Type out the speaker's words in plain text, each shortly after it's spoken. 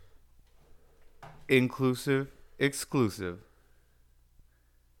inclusive, exclusive.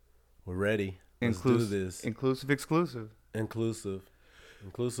 We're ready. Let's do this. Inclusive, exclusive.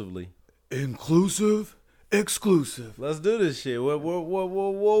 Inclusively. Inclusive, exclusive. Let's do this shit.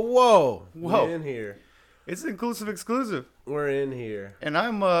 Whoa. We're in here. It's inclusive, exclusive. We're in here. And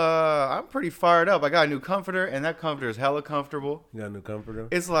I'm pretty fired up. I got a new comforter, and that comforter is hella comfortable. You got a new comforter?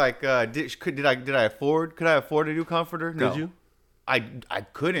 It's like, could I afford a new comforter? No. Could you? I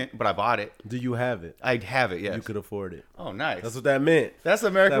couldn't, but I bought it. Do you have it? I'd have it, yes. You could afford it. Oh, nice. That's what that meant. That's the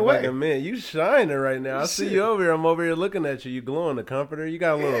American That way. fucking meant. You shining right now. I see you over here. I'm over here looking at you. You glowing the comforter. You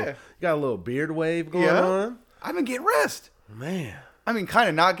got a little beard wave going on. I've been getting rest. Man. I mean, kind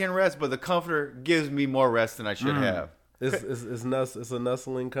of not getting rest, but the comforter gives me more rest than I should have. It's a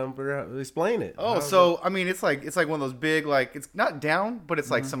nuzzling comforter. Explain it. Oh, so I mean, it's like one of those big, like, it's not down, but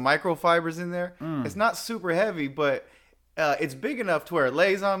it's like some microfibers in there. It's not super heavy, but it's big enough to where it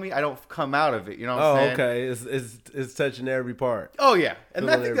lays on me. I don't come out of it. You know what I'm saying? Okay. It's touching every part. Oh yeah, and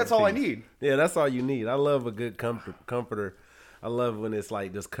I Feeling think that's every all I piece. need. Yeah, that's all you need. I love a good comforter. I love when it's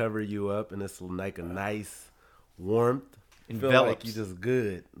like just cover you up and it's like a nice warmth. You feel like Envelops. you just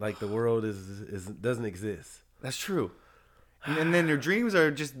good. Like the world is doesn't exist. That's true. And then your dreams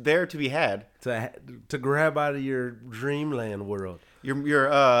are just there to be had. To grab out of your dreamland world.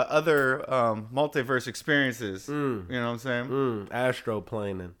 Your other multiverse experiences. You know what I'm saying?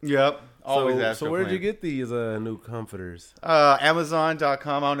 Astroplaning. Yep. Always So where'd you get these new comforters?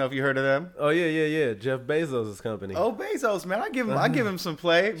 Amazon.com. I don't know if you heard of them. Oh yeah. Jeff Bezos' company. Oh, Bezos, man. I give him some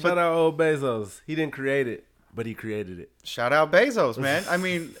play. Shout out old Bezos. He didn't create it, but he created it. Shout out Bezos, man. I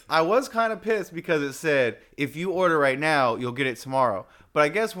mean, I was kind of pissed because it said, if you order right now, you'll get it tomorrow. But I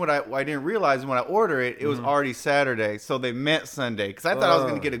guess what I didn't realize when I ordered it, it was already Saturday. So they meant Sunday. Because I thought I was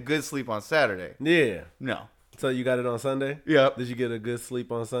going to get a good sleep on Saturday. Yeah. No. So you got it on Sunday? Yep. Did you get a good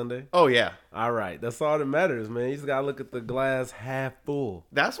sleep on Sunday? Oh, yeah. All right. That's all that matters, man. You just got to look at the glass half full.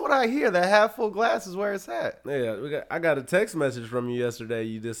 That's what I hear. That half full glass is where it's at. Yeah. I got a text message from you yesterday.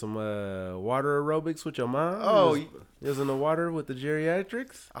 You did some water aerobics with your mom? Oh, You was in the water with the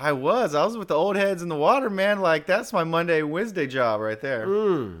geriatrics? I was with the old heads in the water, man. Like, that's my Monday, Wednesday job right there.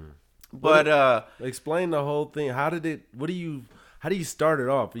 But explain the whole thing. How do you start it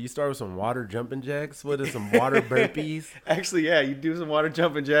off? You start with some water jumping jacks? What is some water burpees? actually, yeah, you do some water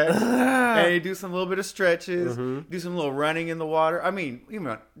jumping jacks, and you do some little bit of stretches, do some little running in the water. I mean,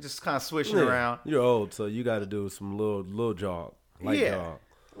 just kind of swishing around. You're old, so you got to do some little jog, light jog.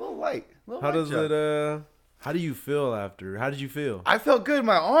 A little light. How does it? How do you feel after? How did you feel? I felt good in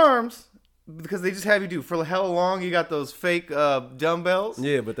my arms because they just have you do for hella long. You got those fake dumbbells.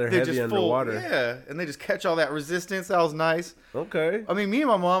 Yeah, but they're heavy just underwater. Yeah, and they just catch all that resistance. That was nice. Okay. I mean, me and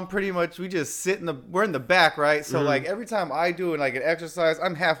my mom pretty much, we just we're in the back, right? So like every time I do like an exercise,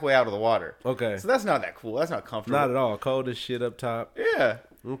 I'm halfway out of the water. Okay. So that's not that cool. That's not comfortable. Not at all. Cold as shit up top. Yeah.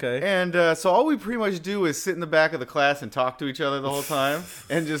 Okay. And so all we pretty much do is sit in the back of the class and talk to each other the whole time,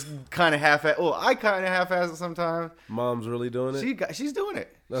 and just kind of I kind of half-ass it sometimes. Mom's really doing it? She's doing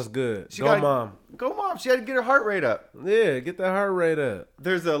it. That's good. Mom. Go, Mom. She had to get her heart rate up. Yeah, get that heart rate up.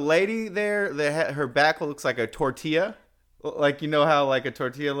 There's a lady there that her back looks like a tortilla. Like, you know how like a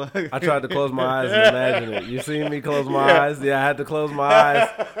tortilla looks? I tried to close my eyes and imagine it. You see me close my eyes? Yeah, I had to close my eyes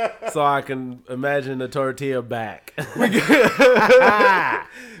so I can imagine the tortilla back.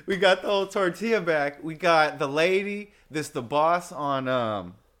 We got the whole tortilla back. We got the lady, the boss on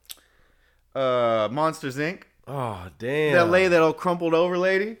Monsters Inc. Oh, damn. That lady, that old crumpled over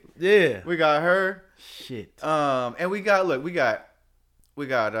lady. Yeah. We got her. Shit. And we got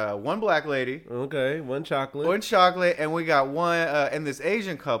one black lady. Okay, one chocolate. One chocolate, and we got one and this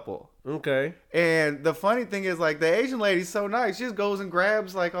Asian couple. Okay. And the funny thing is, like, the Asian lady's so nice. She just goes and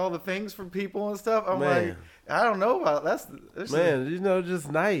grabs like all the things from people and stuff. I'm like, I don't know about that's just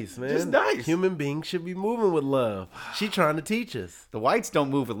nice, man. Just nice. Human beings should be moving with love. She trying to teach us. The whites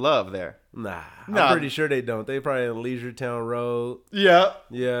don't move with love there. Nah. I'm pretty sure they don't. They probably on Leisure Town Road. Yeah.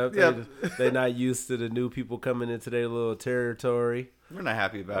 Yeah. They're not used to the new people coming into their little territory. We're not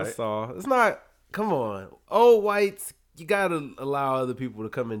happy about That's all. It's not. Come on, old whites. You gotta allow other people to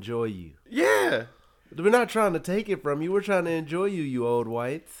come enjoy you. Yeah. We're not trying to take it from you. We're trying to enjoy you, you old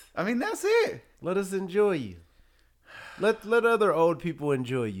whites. I mean, that's it. Let us enjoy you. Let other old people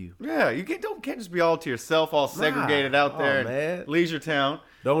enjoy you. Yeah, you can't just be all to yourself, all segregated out there in Leisure Town.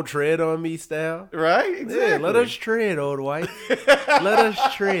 Don't tread on me, style. Right? Exactly. Yeah, let us tread, old white. Let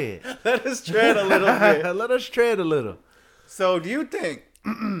us tread. Let us tread a little bit. Let us tread a little. So, do you think?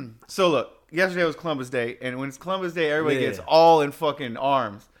 So, look, yesterday was Columbus Day, and when it's Columbus Day, everybody gets all in fucking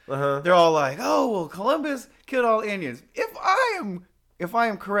arms. They're all like, "Oh, well, Columbus killed all Indians." If if I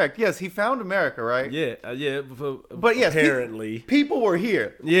am correct, yes, he found America, right? Yeah, But yes, apparently. people were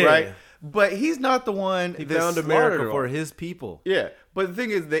here, Yeah. right? But he's not the one He that found slaughtered America all. for his people. Yeah, but the thing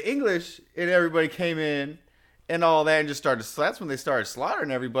is, the English and everybody came in and all that and just started. That's when they started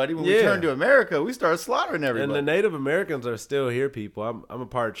slaughtering everybody. When we Yeah. turned to America, we started slaughtering everybody. And the Native Americans are still here, people. I'm a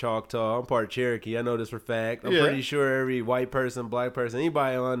part Choctaw. I'm part Cherokee. I know this for fact. I'm Yeah. pretty sure every white person, black person,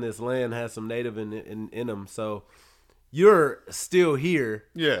 anybody on this land has some Native in them. So you're still here.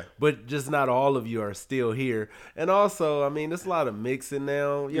 Yeah. But just not all of you are still here. And also, I mean, there's a lot of mixing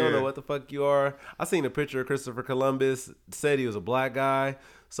now. You don't Yeah. know what the fuck you are. I seen a picture of Christopher Columbus. Said he was a black guy.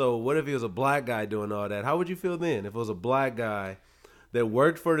 So what if he was a black guy doing all that? How would you feel then if it was a black guy that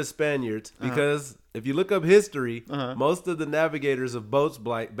worked for the Spaniards? Because if you look up history, most of the navigators of boats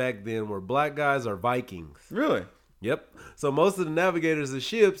back then were black guys or Vikings. Really? Yep. So most of the navigators of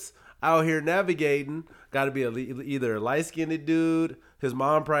ships out here navigating got to be either a light-skinned dude, his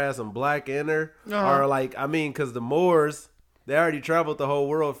mom probably has some black in her, or like, I mean, because the Moors, they already traveled the whole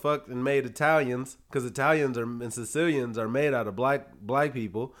world, fucked and made Italians, because Italians and Sicilians are made out of black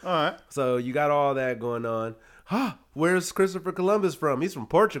people. All right. So you got all that going on. Where's Christopher Columbus from? He's from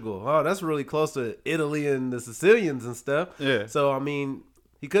Portugal. Oh, that's really close to Italy and the Sicilians and stuff. Yeah. So, I mean,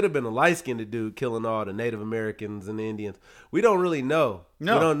 he could have been a light-skinned dude killing all the Native Americans and the Indians. We don't really know.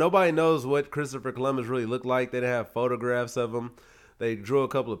 No. Nobody knows what Christopher Columbus really looked like. They didn't have photographs of him. They drew a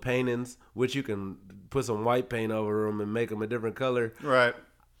couple of paintings, which you can put some white paint over them and make them a different color. Right.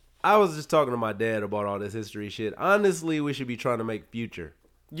 I was just talking to my dad about all this history shit. Honestly, we should be trying to make future.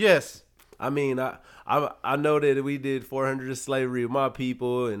 Yes. I mean, I know that we did 400 of slavery with my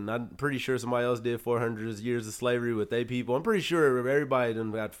people, and I'm pretty sure somebody else did 400 years of slavery with their people. I'm pretty sure everybody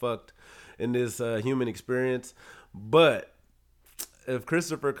done got fucked in this human experience. But if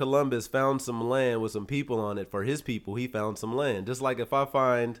Christopher Columbus found some land with some people on it for his people, he found some land. Just like if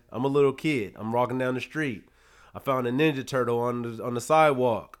I'm a little kid, I'm walking down the street, I found a Ninja Turtle on the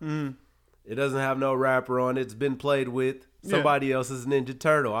sidewalk. It doesn't have no wrapper on it. It's been played with. Somebody else's Ninja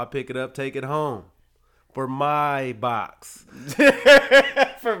Turtle. I pick it up, take it home for my box.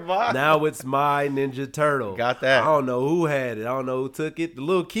 For my. Now it's my Ninja Turtle. Got that. I don't know who had it. I don't know who took it. The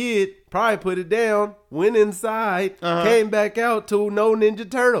little kid probably put it down, went inside, came back out to no Ninja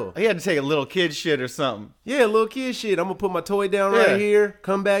Turtle. He had to take a little kid shit or something. Yeah, little kid shit. I'm going to put my toy down right here.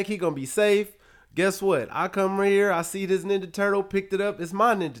 Come back. He going to be safe. Guess what? I come right here. I see this Ninja Turtle. Picked it up. It's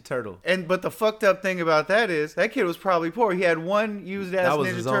my Ninja Turtle. But the fucked up thing about that is that kid was probably poor. He had one used ass That was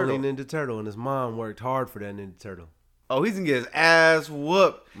Ninja his Turtle. only Ninja Turtle, and his mom worked hard for that Ninja Turtle. Oh, he's gonna get his ass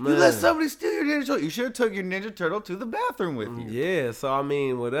whooped. Man. You let somebody steal your Ninja Turtle. You should have took your Ninja Turtle to the bathroom with you. Yeah, so I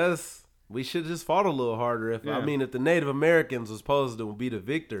mean, with us, we should just fought a little harder. If the Native Americans was supposed to be the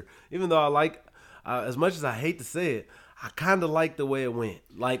victor, even though I like, as much as I hate to say it, I kind of like the way it went.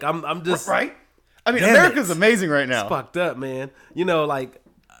 Like I'm just Right? I mean, Damn America's it. amazing right now. It's fucked up, man. You know, like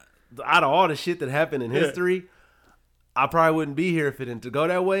out of all the shit that happened in history, I probably wouldn't be here if it didn't go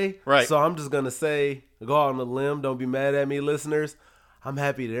that way. Right. So I'm just gonna say, go out on a limb. Don't be mad at me, listeners. I'm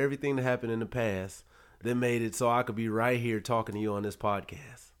happy that everything that happened in the past that made it so I could be right here talking to you on this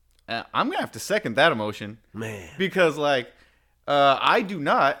podcast. I'm gonna have to second that emotion, Man. because I do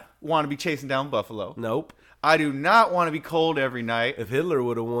not want to be chasing down buffalo. Nope. I do not want to be cold every night. If Hitler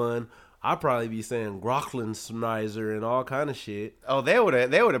would have won, I'd probably be saying Grocklenschneiser and all kind of shit. Oh, they would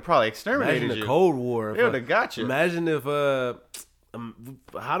have probably exterminated Imagine you. the Cold War. They would have got you. Imagine if, I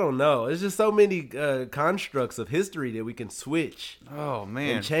don't know. There's just so many constructs of history that we can switch Oh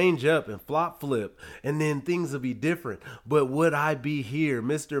man. and change up and flip, and then things will be different. But would I be here,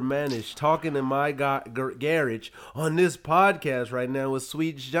 Mr. Manish, talking in my garage on this podcast right now with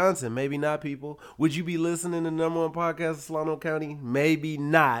Sweets Johnson? Maybe not, people. Would you be listening to the #1 podcast of Solano County? Maybe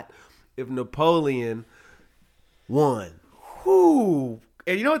not. If Napoleon won. Whew.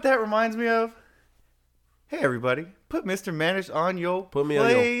 And you know what that reminds me of? Hey everybody, put Mr. Manish on your Put me on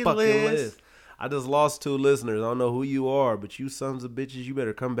your fucking list. I just lost 2 listeners. I don't know who you are, but you sons of bitches, you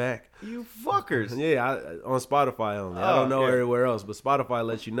better come back. You fuckers. Yeah, on Spotify only. I Oh, don't know yeah. everywhere else, but Spotify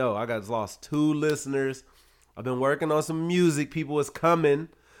lets you know. I got lost 2 listeners. I've been working on some music. People is coming.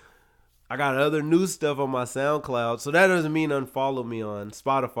 I got other new stuff on my SoundCloud. So that doesn't mean unfollow me on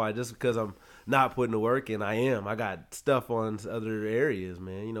Spotify just because I'm not putting the work in. I am. I got stuff on other areas,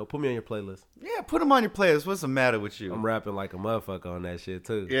 man. You know, put me on your playlist. Yeah, put them on your playlist. What's the matter with you? I'm rapping like a motherfucker on that shit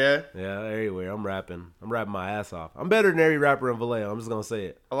too. Yeah, Yeah, everywhere. I'm rapping my ass off. I'm better than every rapper in Vallejo. I'm just gonna say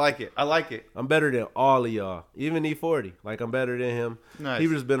it. I like it. I like it. I'm better than all of y'all. Even E40. Like, I'm better than him. Nice. He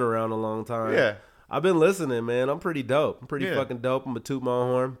just been around a long time. Yeah. I've been listening, man. I'm pretty dope. I'm pretty Yeah. fucking dope. I'm a toot my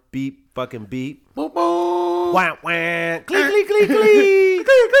horn. Beep, fucking beep. Boom, boom. Wah, wah. Click, click, click, click.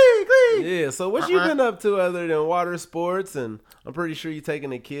 Yeah, so what you been up to other than water sports? And I'm pretty sure you taking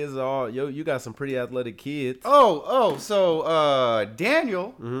the kids you got some pretty athletic kids. So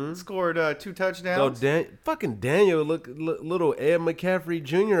Daniel scored 2 touchdowns. So fucking Daniel, look, little Ed McCaffrey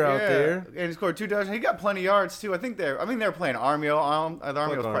Jr. out there. And he scored 2 touchdowns. He got plenty of yards too. I think they're playing Armio. The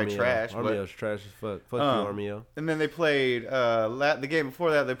Armio's probably trash. Armio's trash as fuck. Fuck you, Armio. And then they played the game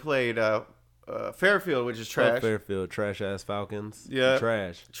before that. They played Fairfield, which is trash. Fairfield, trash ass Falcons. Yeah,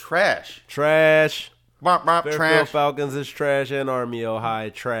 trash. Fairfield trash. Falcons is trash and Armio High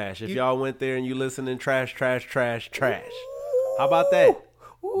trash. If y'all went there and you listening, trash. How about that?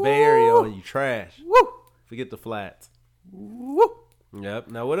 Bay Area on you, trash. Woo. Forget the flats. Woo. Yep.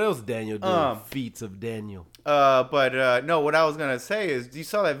 Now what else Daniel did? Feats of Daniel. No, what I was gonna say is, you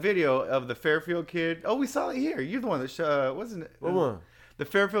saw that video of the Fairfield kid? Oh, we saw it here. You're the one that wasn't it? What one? The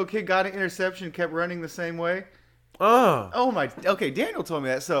Fairfield kid got an interception, kept running the same way. Okay, Daniel told me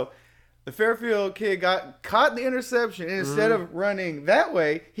that. So the Fairfield kid got caught in the interception, and instead of running that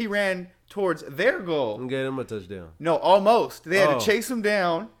way, he ran towards their goal. And gave him a touchdown. No, almost. They had to chase him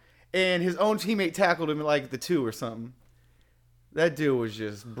down, and his own teammate tackled him at like the 2 or something. That dude was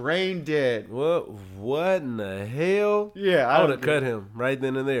just brain dead. What in the hell? Yeah, I would have cut him right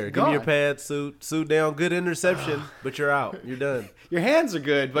then and there. Give me your pads, suit down. Good interception, but you're out. You're done. Your hands are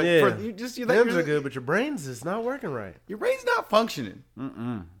good, but your hands are good, but your brain's is not working right. Your brain's not functioning.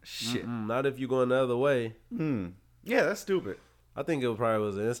 Shit. Not if you're going the other way. Yeah, that's stupid. I think it probably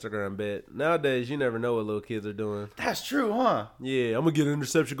was an Instagram bet. Nowadays, you never know what little kids are doing. That's true, huh? Yeah, I'm gonna get an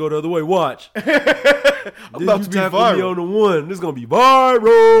interception, go the other way. Watch. I'm about to be viral. Me on the one. This is gonna be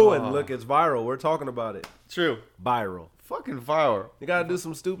viral. And look, it's viral. We're talking about it. True. Viral. Fucking viral. You gotta do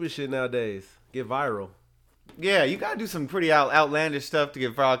some stupid shit nowadays. Get viral. Yeah, you gotta do some pretty outlandish stuff to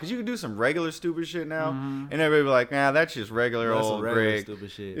get viral. Because you can do some regular stupid shit now, and everybody be like, nah, that's just regular old Greg. Stupid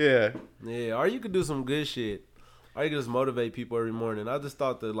shit. Yeah. Yeah, or you could do some good shit. Or you can just motivate people every morning. I just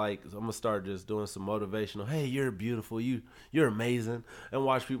thought that, like, I'm gonna start just doing some motivational. Hey, you're beautiful. You're amazing. And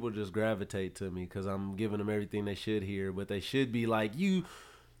watch people just gravitate to me because I'm giving them everything they should hear. But they should be like, you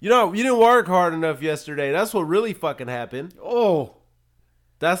didn't work hard enough yesterday. That's what really fucking happened. Oh,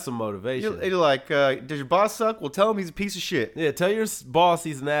 that's some motivation. You're like, does your boss suck? Well, tell him he's a piece of shit. Yeah, tell your boss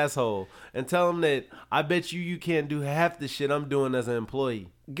he's an asshole, and tell him that I bet you can't do half the shit I'm doing as an employee.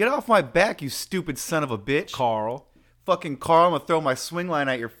 Get off my back, you stupid son of a bitch. Carl. Fucking Carl, I'm gonna throw my swing line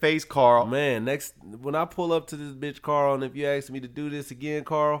at your face, Carl. Man, when I pull up to this bitch, Carl, and if you ask me to do this again,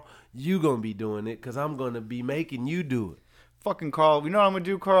 Carl, you gonna be doing it because I'm gonna be making you do it. Fucking Carl, you know what I'm gonna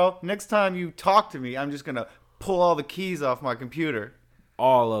do, Carl? Next time you talk to me, I'm just gonna pull all the keys off my computer.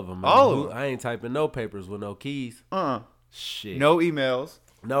 All of them. Man. All of them. I ain't typing no papers with no keys. Shit. No emails.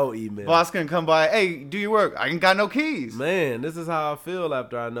 No email. Boss gonna come by. Hey, do your work. I ain't got no keys. Man, this is how I feel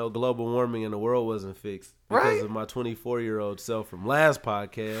after I know global warming and the world wasn't fixed because of my 24-year-old self from last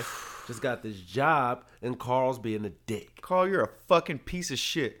podcast. Just got this job and Carl's being a dick. Carl, you're a fucking piece of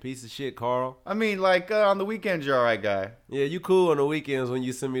shit. Piece of shit, Carl. I mean, like on the weekends, you're alright, guy. Yeah, you cool on the weekends when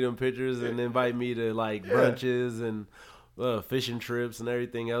you send me them pictures and invite me to like brunches and fishing trips and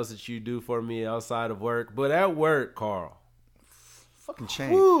everything else that you do for me outside of work. But at work, Carl. Fucking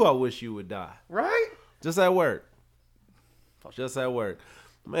change. Woo, I wish you would die. Right? Just at work. Just at work.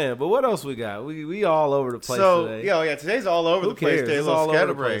 Man, but what else we got? We all over the place today. Yeah, today's all over the place day. It's all over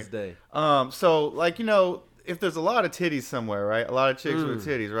the place day. So, like, if there's a lot of titties somewhere, right? A lot of chicks with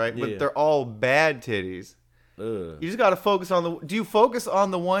titties, right? But they're all bad titties. You just got to focus on do you focus on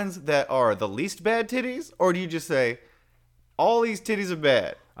the ones that are the least bad titties? Or do you just say, all these titties are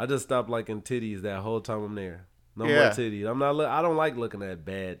bad? I just stopped liking titties that whole time I'm there. No more titties. I don't like looking at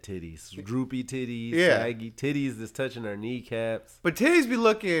bad titties. Droopy titties, saggy titties that's touching their kneecaps. But titties be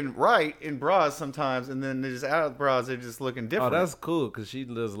looking right in bras sometimes, and then they're just out of bras, they're just looking different. Oh, that's cool, because she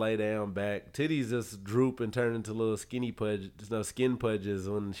just lay down back. Titties just droop and turn into little skin pudges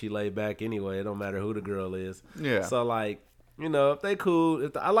when she lay back anyway. It don't matter who the girl is. Yeah. So, like, if they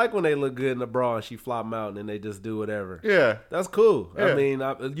cool, I like when they look good in the bra and she flop them out and then they just do whatever. Yeah. That's cool. Yeah. I mean,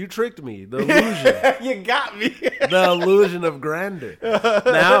 you tricked me. The illusion. You got me. The illusion of grandeur.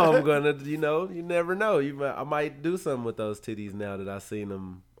 Now I'm going to, you never know. I might do something with those titties now that I seen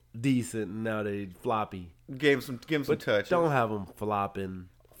them decent and now they floppy. Give them some touch. Don't have them flopping,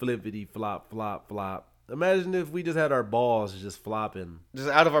 flippity, flop, flop, flop. Imagine if we just had our balls just flopping. Just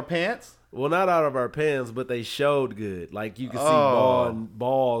out of our pants? Well, not out of our pants, but they showed good. Like you could see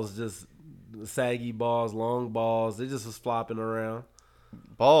balls, just saggy balls, long balls. They just was flopping around.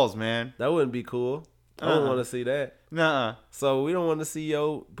 Balls, man. That wouldn't be cool. I don't want to see that. Nuh-uh. So we don't want to see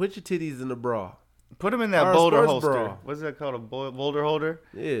put your titties in the bra. Put them in that Or a boulder sports holster. bra. What's that called? A boulder holder?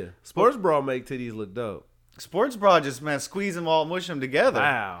 Yeah. Sports bra make titties look dope. Sports bra just, man, squeeze them all, mush them together.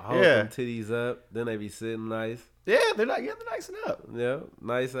 Wow. Hold Yeah. them titties up. Then they be sitting nice. Yeah, they're nice and up. Yeah.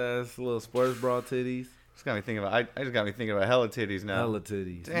 Nice ass little sports bra titties. Just got me thinking about. I just got me thinking about hella titties now. Hella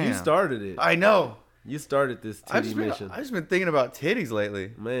titties. You Damn. started it. I know. You started this titty mission. I just been thinking about titties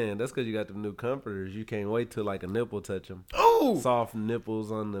lately. Man, that's because you got them new comforters. You can't wait till like a nipple touch them. Oh, Soft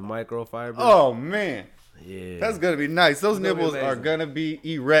nipples on the microfiber. oh man, Yeah. that's gonna be nice. Those It's gonna be nipples are amazing. gonna be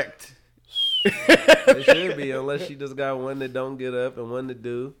erect. It should be, unless she just got one that don't get up and one that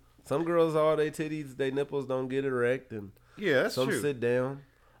do. Some girls, all they titties, they nipples don't get erect, and Yeah, that's some true. sit down.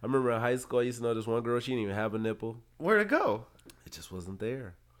 I remember in high school, I used to know this one girl. She didn't even have a nipple. Where'd it go? It just wasn't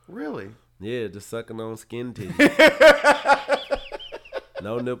there. Really? Yeah, just sucking on skin titties.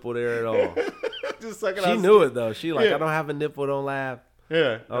 No nipple there at all. Just sucking She on- knew it though. She like, Yeah. I don't have a nipple, don't laugh.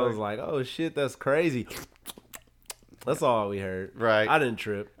 Yeah. I was like, oh shit, that's crazy. That's all we heard. Right. I didn't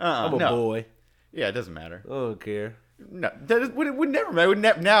trip. I'm a no. boy. Yeah, it doesn't matter. I don't care. No, would never matter.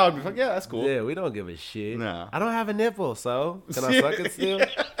 Now I'd be like, yeah, that's cool. Yeah, we don't give a shit. No. I don't have a nipple, so can I suck it still?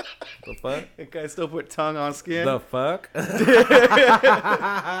 The fuck? Can I still put tongue on skin? The fuck?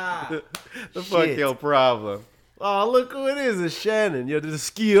 The fuck Shit. your problem? Oh, look who it is. It's Shannon. You're the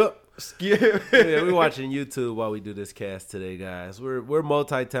skip. Skip. Yeah, we're watching YouTube while we do this cast today, guys. We're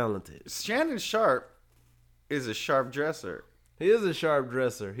multi-talented. Shannon Sharp is a sharp dresser. He is a sharp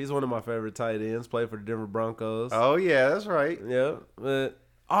dresser. He's one of my favorite tight ends. Played for the Denver Broncos. Oh yeah, that's right. Yeah. But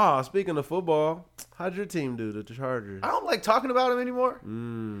speaking of football, how'd your team do, the Chargers? I don't like talking about them anymore.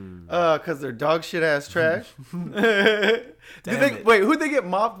 Mm. Cause they're dog shit ass trash. Damn it. Wait, who'd they get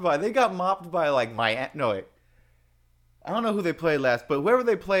mopped by? They got mopped by like no wait. I don't know who they played last, but whoever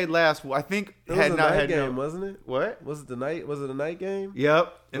they played last, I think It was had a not night had game, no, wasn't it? what? Was it the night? Was it a night game?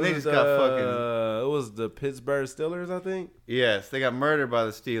 Yep, and they Was just it, got fucking. It was the Pittsburgh Steelers, I think. Yes, they got murdered by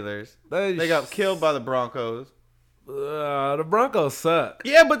the Steelers. They They got killed by the Broncos. The Broncos suck.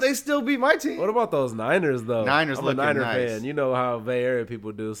 Yeah, but they still beat my team. What about those Niners though? Niners I'm a looking Niner nice. fan. You know how Bay Area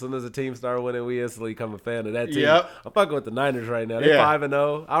people do. As soon as a team start winning, we instantly become a fan of that team. Yep. I'm fucking with the Niners right now. They're Yeah.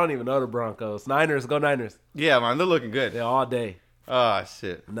 5-0. I don't even know the Broncos. Niners, go Niners. Yeah, man, they're looking good. Yeah, all day. Oh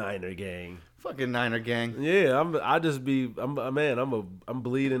shit, Niner gang. fucking Niner gang. Yeah, I'm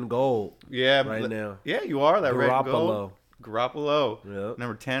bleeding gold Yeah, right now. Yeah, you are that red and gold. Garoppolo. Garoppolo, Yep.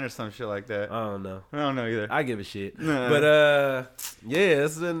 number 10 or some shit like that. I don't know. I don't know either. I give a shit. Nah. But yeah,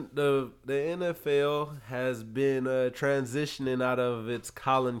 it's been the NFL has been transitioning out of its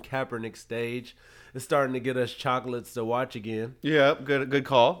Colin Kaepernick stage. It's starting to get us chocolates to watch again. Yeah, good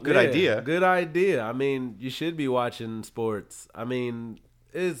call. Good Yeah, idea. Good idea. I mean, you should be watching sports. I mean,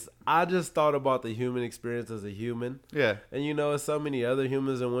 I just thought about the human experience as a human. Yeah, And you know, there's so many other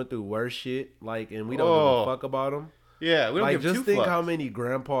humans that went through worse shit, and we don't Oh. give a fuck about them. yeah. We don't Like, give just two think fucks. how many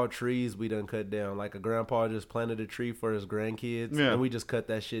grandpa trees we done cut down. Like, a grandpa just planted a tree for his grandkids, Yeah. and we just cut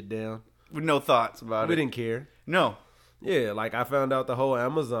that shit down. With no thoughts about We it. didn't care. No. Yeah, like, I found out the whole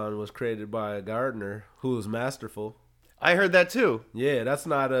Amazon was created by a gardener who was masterful. I heard that too. Yeah, that's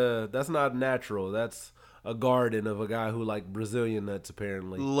not natural. That's a garden of a guy who liked Brazilian nuts,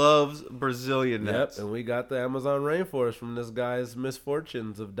 apparently. Loves Brazilian nuts. Yep, and we got the Amazon rainforest from this guy's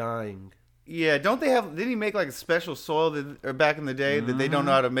misfortunes of dying. Yeah, don't they have? Didn't he make like a special soil or back in the day that they don't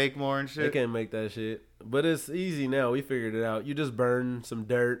know how to make more and They shit? can't make that shit. But it's easy now. We figured it out. You just burn some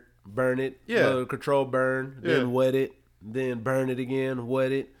dirt, burn it, Yeah. control burn, Yeah. then wet it, then burn it again,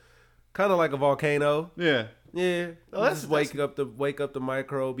 wet it. Kind of like a volcano. Yeah, Yeah. Oh, that's- just wake up the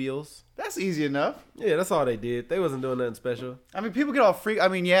microbials. that's easy enough. Yeah, that's all they did. They wasn't doing nothing special. I mean, people get all freak. I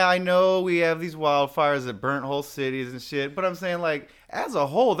mean, yeah, I know we have these wildfires that burnt whole cities and shit, but I'm saying like as a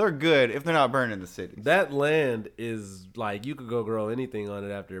whole, they're good if they're not burning the cities. That land is like you could go grow anything on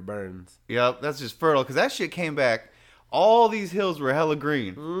it after it burns. Yep, that's just fertile because that shit came back. All these hills were hella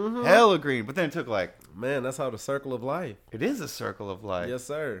green, hella green, but then it took like Man, that's how the circle of life. it is a circle of life. Yes,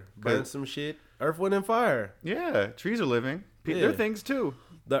 sir. Burn Good. some shit. Earth, wind, and fire. Yeah, trees are living. Yeah. They're things too.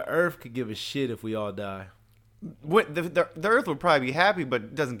 The earth could give a shit if we all die. The Earth would probably be happy,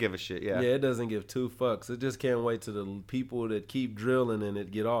 but doesn't give a shit. Yeah, Yeah. it doesn't give two fucks. It just can't wait till the people that keep drilling in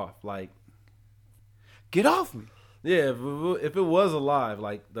it get off. Like, Get off me. yeah, if it was alive,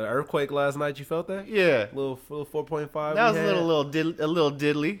 like the earthquake last night, you felt that? Yeah. Little 4.5. That was we a had? little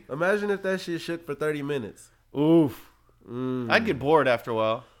diddly. Imagine if that shit shook for 30 minutes. Oof. Mm. I'd get bored after a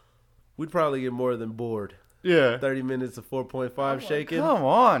while. We'd probably get more than bored. Yeah. 30 minutes of 4.5 shaking. Come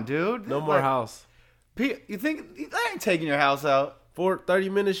on, dude. No more Like, house. You think I ain't taking your house out? 30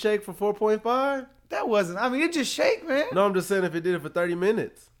 minute shake for 4.5? That wasn't. I mean, it just shake, man. No, I'm just saying if it did it for 30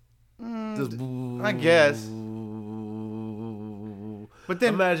 minutes. Just I guess. But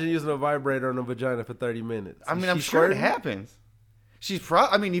then imagine using a vibrator on a vagina for 30 minutes. I mean, I'm She sure it squirting? happens.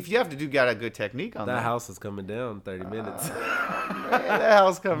 I mean, if you have to got a good technique on that. That house is coming down in 30 minutes. Man, that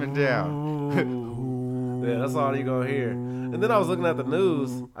house coming down. Yeah, that's all you're going to hear. And then I was looking at the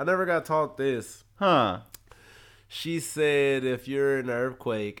news. I never got taught this. Huh. She said if you're in an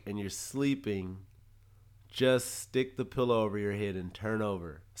earthquake and you're sleeping, just stick the pillow over your head and turn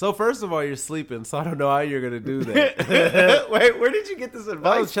over. So first of all, you're sleeping, so I don't know how you're going to do that. Wait, where did you get this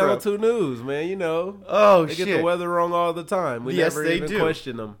advice That was Channel from? 2 News, man. You know. Oh, They shit. get the weather wrong all the time. We Yes, never they even do.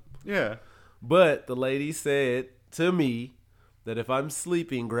 question them. Yeah. But the lady said to me that if I'm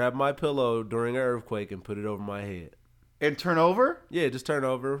sleeping, grab my pillow during an earthquake and put it over my head. And turn over? Yeah, just turn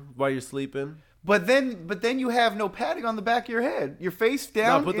over while you're sleeping. But then you have no padding on the back of your head. Your face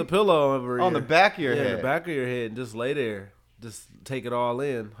down. No, put the pillow over on your- the back of your yeah, head. the back of your head, and just lay there. Just take it all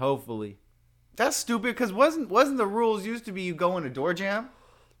in. Hopefully, That's stupid. Because wasn't the rules used to be you go in a door jam?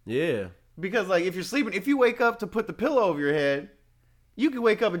 yeah. Because like if you're sleeping, if you wake up to put the pillow over your head, you can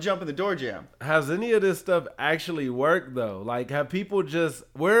wake up and jump in the door jam. Has any of this stuff actually worked though? Like, have people just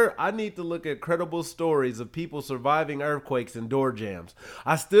I need to look at credible stories of people surviving earthquakes and door jams.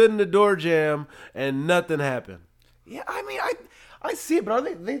 I stood in the door jam and nothing happened. Yeah, I mean, I see it, but are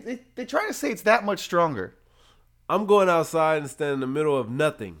they trying to say it's that much stronger? I'm going outside and standing in the middle of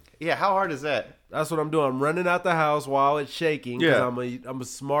nothing. Yeah, how hard is that? That's what I'm doing. I'm running out the house while it's shaking because Yeah. I'm a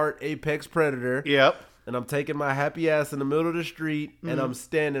smart apex predator. Yep. And I'm taking my happy ass in the middle of the street and I'm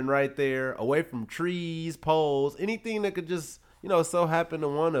standing right there away from trees, poles, anything that could just, so happen to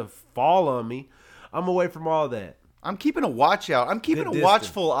want to fall on me. I'm away from all that. I'm keeping a watch out. I'm keeping Good a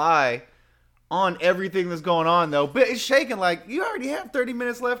watchful eye on everything that's going on, though. But it's shaking like you already have 30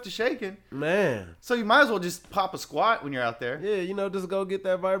 minutes left to shaking. Man. So you might as well just pop a squat when you're out there. Yeah, just go get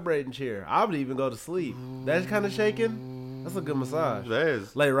that vibrating chair. I would even go to sleep. That kind of shaking, that's a good massage. That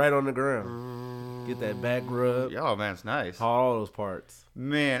is. Lay right on the ground. Get that back rub. Oh, man, it's nice. All those parts.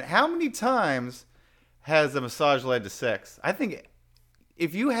 Man, how many times has a massage led to sex? I think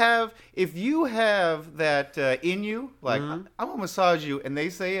if you have that in you, like I'm gonna massage you, and they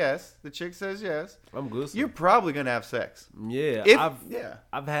say yes, the chick says yes, I'm good. you're probably gonna have sex. Yeah. Yeah.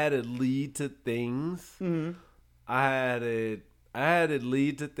 I've had it lead to things. Mm-hmm. I had it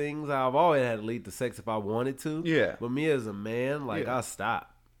lead to things. I've always had it lead to sex if I wanted to. Yeah. But me as a man, like Yeah. I stop.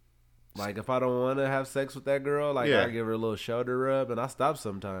 Like if I don't want to have sex with that girl, like Yeah. I give her a little shoulder rub and I stop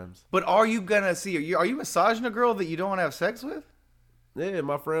sometimes. But are you gonna see? Are you massaging a girl that you don't want to have sex with? Yeah,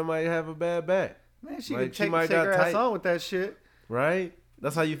 my friend might have a bad back. Man, she Like, can she might take got her ass tight. on with that shit. Right?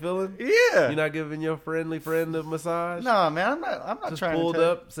 That's how you feeling? Yeah. You're not giving your friendly friend a massage? No, man, I'm not Just trying pulled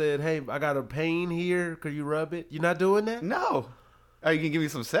to. up, said, "Hey, I got a pain here. Could you rub it?" You're not doing that? No. Are you gonna give me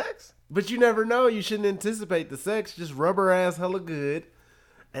some sex? But you never know. You shouldn't anticipate the sex. Just rub her ass hella good,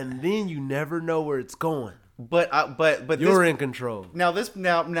 and then you never know where it's going. But You're this, in control. now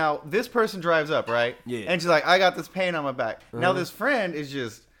this person drives up, right? Yeah. And she's like, I got this pain on my back. Now this friend is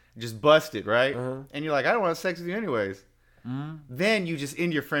just busted, right? And you're like, I don't want to have sex with you anyways. Then you just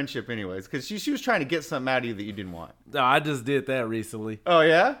end your friendship anyways, because she was trying to get something out of you that you didn't want. No, I just did that recently. Oh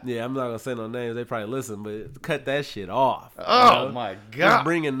yeah? Yeah, I'm not gonna say no names. They probably listen, but cut that shit off. Oh my Just god!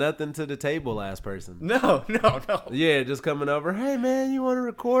 bringing nothing to the table, last person. No. Yeah, just coming over. Hey man, you want to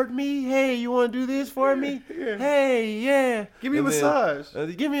record me? Hey, you want to do this for me? Yeah. Hey, yeah. Give me a And then,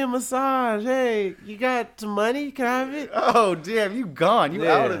 massage. give me a massage. Hey, you got some money? Can I have it? Oh damn, you gone? You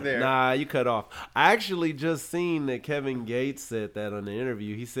out of there? Nah, you cut off. I actually just seen that Kevin Gates said that on the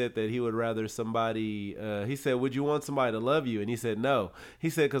interview. He said that he would rather somebody. He said, "Would you want somebody to love you?" And he said, "No." He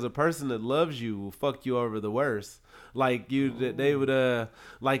said, "Because a person that loves you will fuck you over the worst. Like they would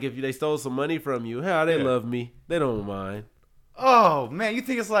like if they stole some money from you. How they Yeah. love me? They don't mind." Oh man, you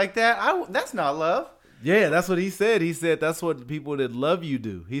think it's like that? That's not love. Yeah, that's what he said. He said that's what people that love you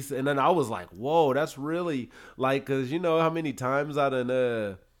do. He said, and then I was like, "Whoa, that's really like," because you know how many times I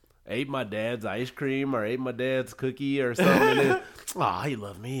done ate my dad's ice cream or ate my dad's cookie or something. And then, oh, he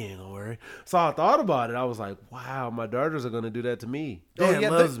loved me, ain't gonna worry. So I thought about it. I was like, wow, my daughters are gonna do that to me. Dad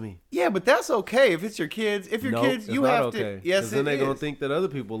loves me. Yeah, but that's okay if it's your kids. If your Nope, kids, it's you not have okay. to. Yes, 'Cause then it they're gonna is. think that other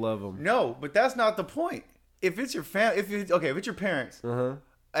people love them. No, but that's not the point. If it's your family, if it's your parents, Uh-huh.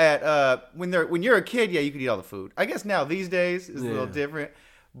 when you're a kid, yeah, you can eat all the food. I guess now these days is a little Yeah. different.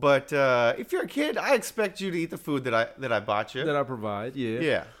 But if you're a kid, I expect you to eat the food that I bought you. That I provide, yeah.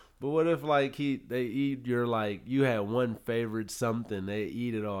 Yeah. But what if like they eat your like you had one favorite something, they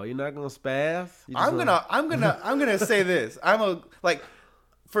eat it all. You're not gonna spaz? You just I'm gonna say this.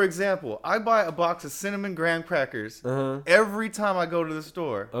 For example, I buy a box of cinnamon graham crackers Uh-huh. every time I go to the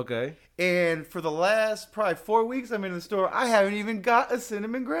store. Okay. And for the last probably 4 weeks I'm in the store, I haven't even got a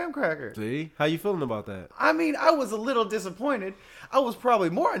cinnamon graham cracker. See? How you feeling about that? I mean, I was a little disappointed. I was probably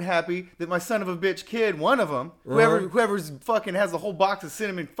more unhappy that my son of a bitch kid, one of them, whoever's fucking has a whole box of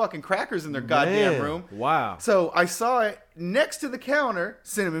cinnamon fucking crackers in their goddamn Man, room. Wow. So I saw it next to the counter,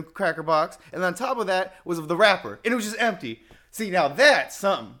 cinnamon cracker box, and on top of that was the wrapper, and it was just empty. See, now that's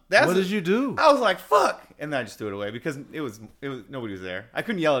something. What did you do? I was like, fuck. And then I just threw it away because it was nobody was there. I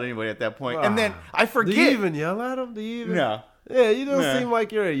couldn't yell at anybody at that point. And then I forget. Do you even yell at them? Do you even? No. Yeah, you don't Nah. seem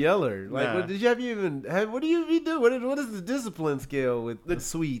like you're a yeller. Like, Nah. what do you even do? What is the discipline scale with the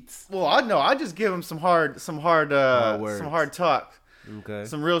sweets? Well, I know. I just give them some hard words. talk, Okay.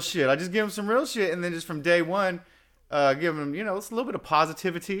 some real shit. I just give them some real shit, and then just from day one, give them, it's a little bit of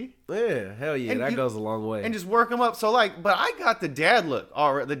positivity. Yeah, hell yeah, And that you- goes a long way. And just work them up. So like, but I got the dad look.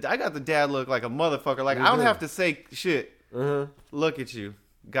 All right, I got the dad look like a motherfucker. Like You I don't do. have to say shit. Uh-huh. Look at you,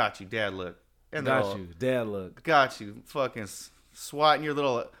 got you, dad look. And they're Got all, you, dad look. got you, fucking swatting your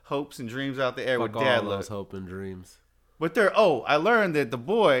little hopes and dreams out the air Fuck with dad all look. those hope and dreams. But I learned that the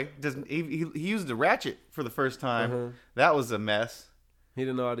boy doesn't. He used the ratchet for the first time. Uh-huh. That was a mess. He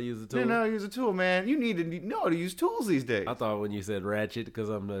didn't know how to use the tool. Didn't know how to use a tool, man. You need to know how to use tools these days. I thought when you said ratchet, because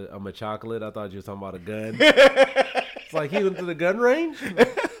I'm a chocolate, I thought you were talking about a gun. It's like he went to the gun range.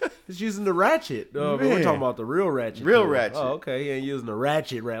 He's using the ratchet. But we're Man. talking about the real ratchet. Real tool. ratchet. Oh, okay. He ain't using the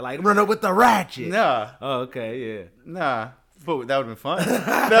ratchet like run up with the ratchet. Nah, Oh, okay, yeah. nah. But that would have been fun.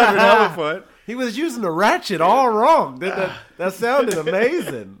 That would have been hella fun. He was using the ratchet all wrong. That sounded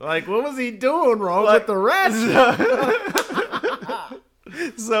amazing. Like, what was he doing wrong with the ratchet?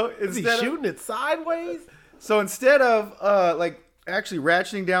 So Is he instead of, shooting it sideways? instead of like actually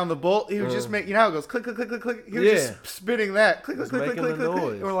ratcheting down the bolt, he would just make, how it goes, click, click, click, click, click. He was Yeah. just spinning that, click, click, Just click, click, making click, the click, click.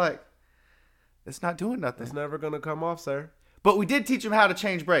 noise. And we're like, it's not doing nothing. It's never gonna come off, sir. But we did teach him how to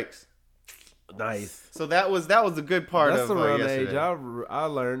change brakes. Nice. So that was a good part That's of around the yesterday. age I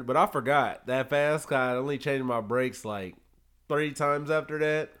learned, but I forgot that fast car. I only changed my brakes like 3 times after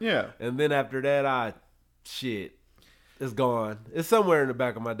that, Yeah. and then after that, it's gone. It's somewhere in the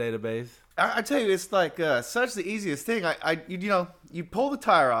back of my database. I tell you, it's like such the easiest thing. You pull the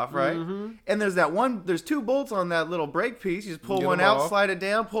tire off, right? Mm-hmm. And there's 2 bolts on that little brake piece. You just pull Get one them out, off. slide it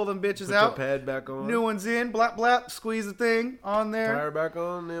down, pull them bitches Put out. your pad back on. New one's in, blap blap, squeeze the thing on there. Tire back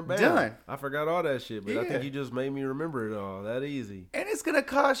on, then bam. Done. I forgot all that shit, but I Yeah. think you just made me remember it all. That easy. And it's gonna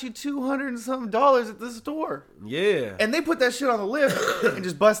cost you $200 and something at the store. Yeah. And they put that shit on the lift and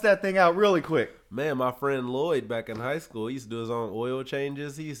just bust that thing out really quick. Man, my friend Lloyd back in high school, he used to do his own oil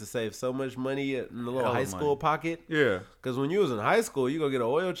changes. He used to save so much money in the little Hella high school money. pocket. Yeah. Because when you was in high school, you go get an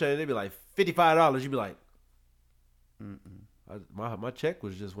oil change, they'd be like $55. You'd be like, my check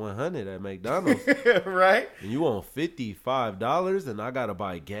was just $100 at McDonald's. Right? And you want $55, and I gotta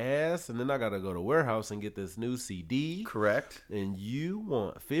buy gas, and then I gotta go to warehouse and get this new CD. Correct. And you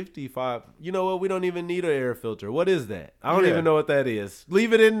want 55? You know what? We don't even need an air filter. What is that? I don't Yeah. even know what that is.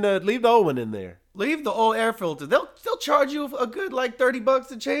 Leave the old one in there. Leave the old air filter. They'll charge you a good like $30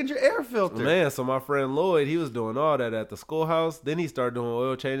 to change your air filter. Man, so my friend Lloyd, he was doing all that at the schoolhouse. Then he started doing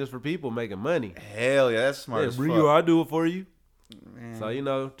oil changes for people, making money. Hell yeah, that's smart Yeah, as bring fuck. you, I do it for you. Man.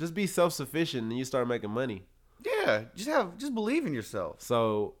 So just be self-sufficient, and you start making money. Yeah, just believe in yourself.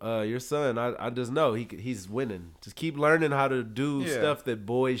 So your son, I just know he's winning. Just keep learning how to do Yeah. stuff that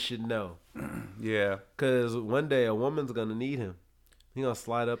boys should know. Yeah. Cause one day a woman's gonna need him. He gonna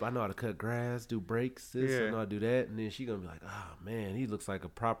slide up. I know how to cut grass, do brakes, this, Yeah. I know how to do that, and then she gonna be like, "Oh man, he looks like a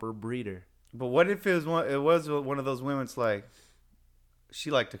proper breeder." But what if it was one of those women's like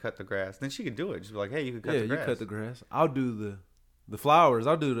she liked to cut the grass? Then she could do it. Just be like, hey, you could cut Yeah, the you grass. cut the grass. I'll do the flowers.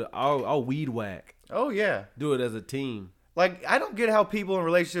 I'll weed whack. Oh yeah. Do it as a team. Like, I don't get how people in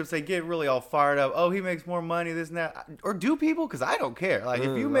relationships, they get really all fired up. Oh, he makes more money, this and that. Or do people? Because I don't care. Like,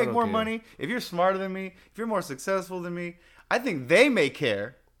 if you I make don't more care. money, if you're smarter than me, if you're more successful than me, I think they may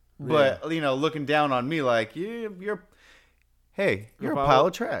care. But, looking down on me like, you're a pile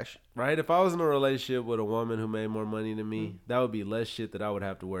of trash. Right? If I was in a relationship with a woman who made more money than me, that would be less shit that I would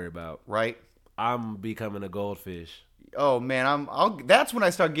have to worry about. Right? I'm becoming a goldfish. Oh, man, that's when I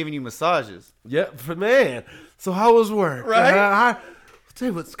start giving you massages. Yep, man. So how was work? Right? I tell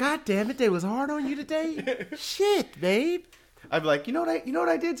you what, Scott, damn it, they was hard on you today. Shit, babe. I'd be like, you know what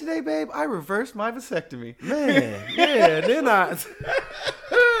I did today, babe? I reversed my vasectomy. Man, yeah. Then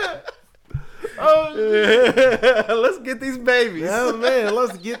Let's get these babies. oh man,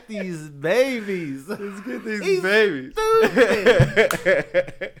 let's get these babies. Let's get these babies.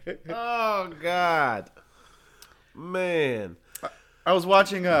 Oh God, man. I was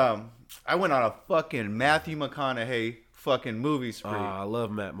watching. I went on a fucking Matthew McConaughey fucking movie spree. I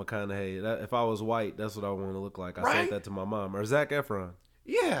love Matt McConaughey. If I was white, that's what I want to look like. I Right? said that to my mom. Or Zac Efron.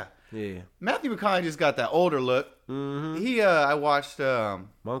 Yeah. Yeah. Matthew McConaughey just got that older look. Mm-hmm. I watched. My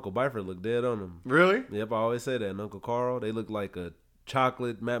Uncle Byford looked dead on him. Really? Yep, I always say that. And Uncle Carl, they look like a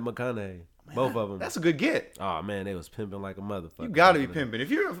chocolate Matt McConaughey. Both of them. That's a good get. Oh, man, they was pimping like a motherfucker. You got to be pimping.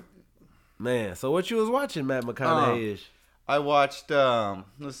 If you're, Man, so what you was watching, Matt McConaughey-ish? I watched.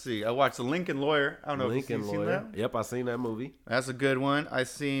 Let's see. I watched The Lincoln Lawyer. I don't know Lincoln if you've seen Lawyer. that. Yep, I seen that movie. That's a good one. I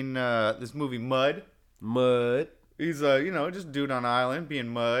seen this movie Mud. Mud. He's just a dude on an island being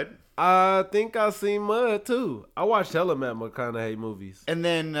Mud. I think I seen Mud, too. I watched hella Matt McConaughey movies. And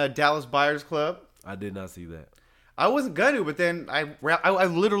then Dallas Buyers Club. I did not see that. I wasn't gonna, but then I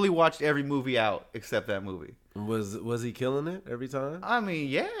literally watched every movie out except that movie. Was he killing it every time? I mean,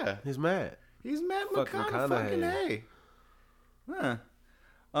 yeah, He's mad. he's Matt Fuck McConaughey. Fucking McConaughey. A.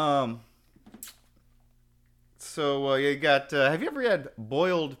 Huh. So you got. Have you ever had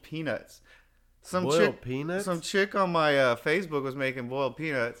boiled peanuts? Boiled peanuts? Some chick on my Facebook was making boiled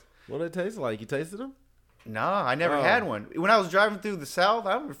peanuts. What did it taste like? You tasted them? Nah, I never had one. When I was driving through the South,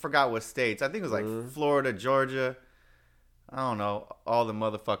 I forgot what states. I think it was like Florida, Georgia. I don't know. All the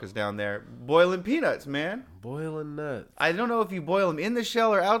motherfuckers down there. Boiling peanuts, man. Boiling nuts. I don't know if you boil them in the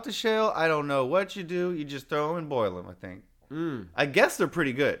shell or out the shell. I don't know what you do. You just throw them and boil them, I think. I guess they're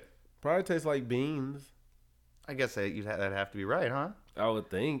pretty good. Probably tastes like beans. I guess that'd have to be right, huh? I would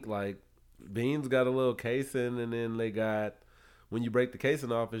think. Like, beans got a little casing, and then they got, when you break the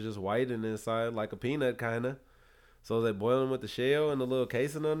casing off, it's just white and inside, like a peanut, kind of. So they boil them with the shell and the little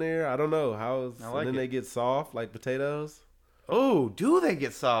casing on there. I don't know. And then they get soft, like potatoes. Oh, do they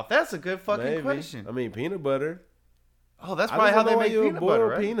get soft? That's a good fucking Maybe. question. I mean, peanut butter. Oh, that's probably how they make peanut butter,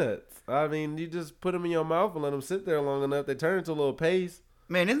 right? Peanuts. I mean, you just put them in your mouth and let them sit there long enough. They turn into a little paste.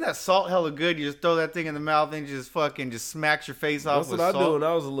 Man, isn't that salt hella good? You just throw that thing in the mouth and just fucking smacks your face off That's with what salt. I do when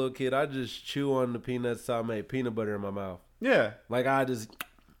I was a little kid. I just chew on the peanuts till I made peanut butter in my mouth. Yeah. Like I just,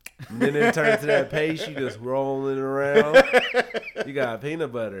 and then it turns to that paste. You just rolling it around. You got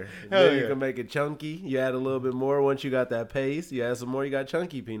peanut butter. Then you can make it chunky. You add a little bit more once you got that paste. You add some more. You got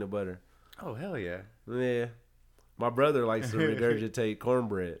chunky peanut butter. Oh, hell yeah. Yeah. My brother likes to regurgitate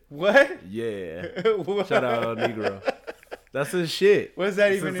cornbread. What? Yeah. Shout out El Negro. That's his shit. What does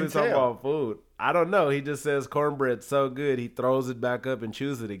that even Since entail? it's about food. I don't know. He just says cornbread's so good, he throws it back up and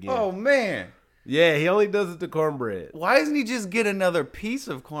chews it again. Oh, man. Yeah, he only does it to cornbread. Why doesn't he just get another piece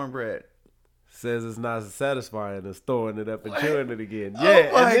of cornbread? Says it's not satisfying as throwing it up and chewing it again. Oh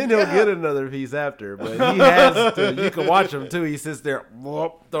Yeah, my and then he'll get another piece after. But he has to. You can watch him too. He sits there,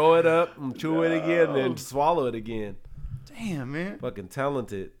 whoop, throw it up, and chew it again, and then swallow it again. Damn, man. Fucking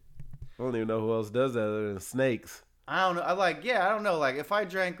talented. I don't even know who else does that other than snakes. I don't know. I don't know. Like, if I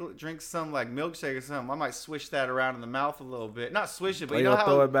drink some, like, milkshake or something, I might swish that around in the mouth a little bit. Not swish it, but Oh, you you know don't how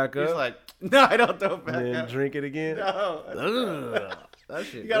throw it back it's up? like, no, I don't throw it back And then up. drink it again. No. Ugh, that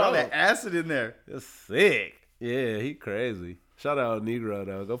shit You got all gross. that acid in there. It's sick. Yeah, he crazy. Shout out Negro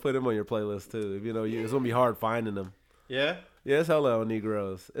though. Go put him on your playlist too. If you know it's gonna be hard finding them. Yeah? Yeah, it's hella on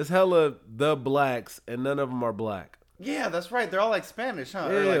Negroes. It's hella the blacks, and none of them are black. Yeah, that's right. They're all like Spanish, huh?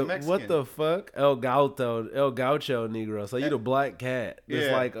 Or Yeah, like Mexican. what the fuck? El Gaucho Negro. So you the black cat. There's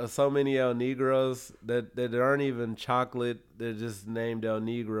Yeah. like so many El Negros that aren't even chocolate. They're just named El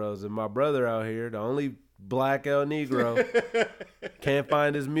Negros. And my brother out here, the only black El Negro, can't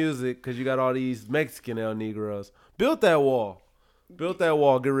find his music because you got all these Mexican El Negros. Built that wall. Get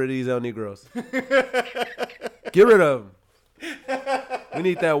rid of these El Negros. Get rid of them. We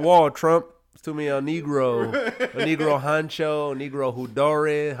need that wall, Trump. It's too many El Negro. El Negro Hancho, Negro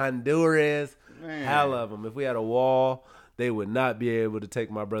Hudores, Honduras. Man. Hell of them. If we had a wall, they would not be able to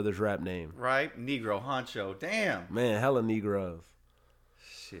take my brother's rap name. Right? Negro Honcho. Damn. Man, hella Negroes.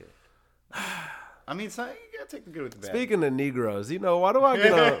 Shit. I mean, so you gotta take the good with the bad. Speaking of Negroes, you know, why do I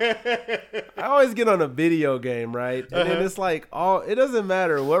get on? I always get on a video game, right? And then it's like, it doesn't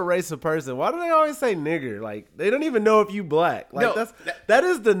matter what race of person. Why do they always say nigger? Like, they don't even know if you black. Like, No, that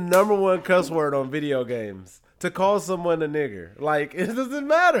is the number one cuss word on video games. To call someone a nigger. Like, it doesn't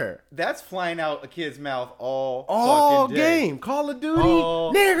matter. That's flying out a kid's mouth all All fucking day. game. Call of Duty.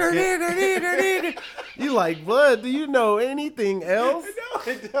 All Nigger. You like, bud, do you know anything else? No,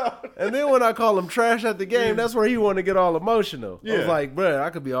 I don't. And then when I call him trash at the game, that's where he want to get all emotional. I Yeah. was like, bro, I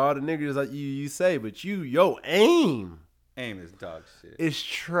could be all the niggers like you say, but your aim Aim is dog shit. is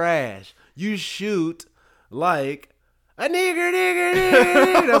trash. You shoot like a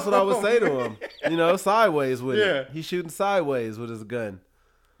nigger. That's what I would say to him. You know, sideways with Yeah. it. He's shooting sideways with his gun.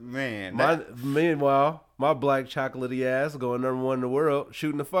 Man. Meanwhile, my black chocolatey ass going #1 in the world,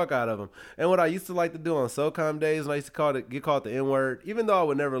 shooting the fuck out of them. And what I used to like to do on SOCOM days, when I used to get called the N-word, even though I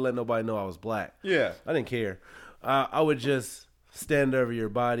would never let nobody know I was black. Yeah. I didn't care. I would just stand over your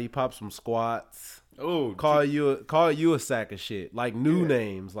body, pop some squats. Oh, call you a sack of shit. Like new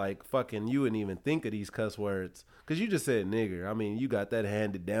names, like fucking you wouldn't even think of these cuss words. Cause you just said nigger. I mean, you got that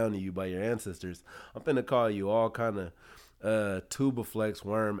handed down to you by your ancestors. I'm finna call you all kind of tubaflex,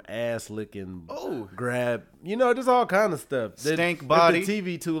 worm, ass licking, grab, just all kind of stuff. Stank body. If the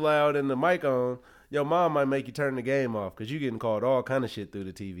TV too loud and the mic on, your mom might make you turn the game off because you getting called all kind of shit through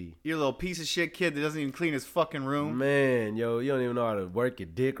the TV. You're a little piece of shit kid that doesn't even clean his fucking room. Man, you don't even know how to work your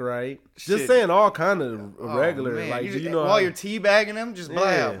dick right. Shit. Just saying all kind of regular. Man. Like, while you're teabagging him, just blah,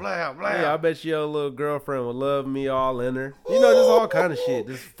 Yeah. blah, blah. Yeah, I bet your little girlfriend would love me all in her. Just all kind of shit.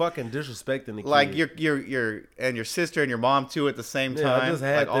 Just fucking disrespecting the kid. Like your sister and your mom too at the same time. Yeah, I just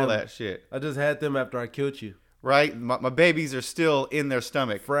had like all them. that shit. I just had them after I killed you. Right? My babies are still in their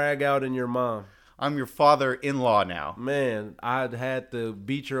stomach. Frag out in your mom. I'm your father-in-law now. Man, I'd had to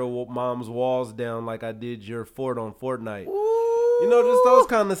beat your mom's walls down like I did your fort on Fortnite. Ooh. Just those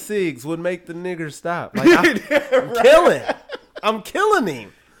kind of SIGs would make the nigger stop. Like, I'm killing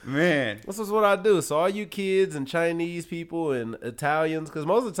him. Man. This is what I do. So all you kids and Chinese people and Italians, because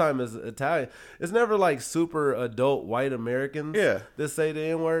most of the time it's Italian, it's never like super adult white Americans that say the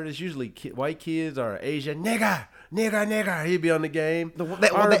N-word. It's usually white kids or Asian. Nigger. He'd be on the game. The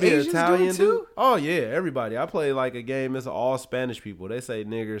Asians Italian do it too? Oh, yeah, everybody. I play like a game. It's all Spanish people. They say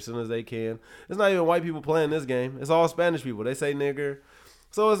nigger as soon as they can. It's not even white people playing this game. It's all Spanish people. They say nigger.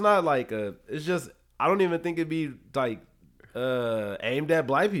 So it's not like it's just, I don't even think it'd be like aimed at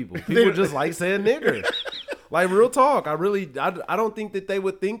black people. People just like saying nigger. Like, real talk. I don't think that they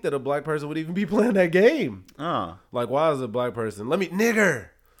would think that a black person would even be playing that game. Like, why is a black person? Let me nigger.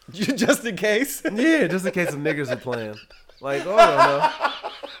 Just in case? Yeah, just in case some niggas are playing. Like,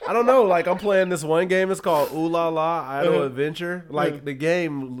 I don't know. Like, I'm playing this one game. It's called Ooh La La Idle Adventure. Like, the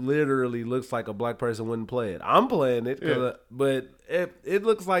game literally looks like a black person wouldn't play it. I'm playing it, but it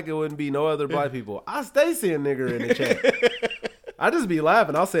looks like it wouldn't be no other black people. I stay seeing nigger in the chat. I just be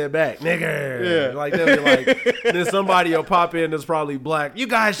laughing. I'll say it back. Nigger. Yeah. Like, they'll be like, then somebody will pop in that's probably black. You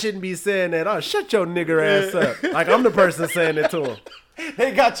guys shouldn't be saying that. Oh, shut your nigger ass up. Like, I'm the person saying it to him.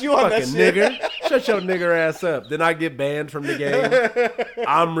 They got you on that shit. Nigger. Shut your nigger ass up. Then I get banned from the game.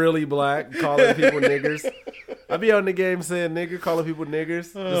 I'm really black, calling people niggers. I be on the game saying nigger, calling people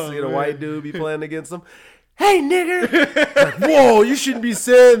niggers. Just see a white dude be playing against them. Hey, nigger. Like, whoa, you shouldn't be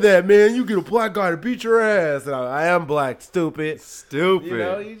saying that, man. You get a black guy to beat your ass. And I am black, stupid.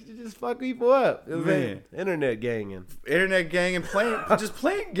 You just fuck people up. Man. Internet ganging.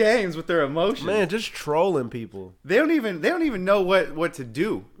 Playing games with their emotions. Man, just trolling people. They don't even know what to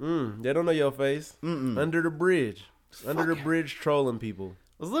do. They don't know your face. Under the bridge. The bridge trolling people.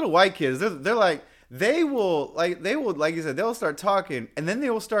 Those little white kids, they're like, they will, like you said, they'll start talking, and then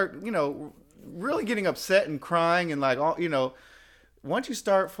they will start, really getting upset and crying and like all, once you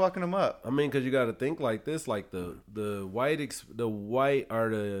start fucking them up. I mean, because you got to think like this, like the white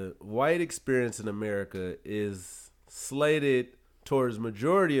experience in America is slated towards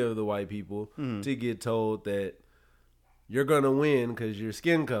majority of the white people to get told that you're gonna win because your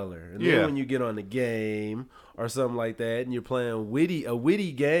skin color, and then when you get on the game or something like that, and you're playing a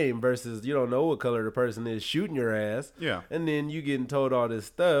witty game versus you don't know what color the person is shooting your ass, and then you getting told all this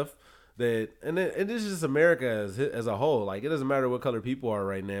stuff. And this is just America as a whole. Like, it doesn't matter what color people are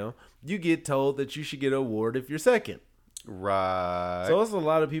right now. You get told that you should get an award if you're second. Right. So there's a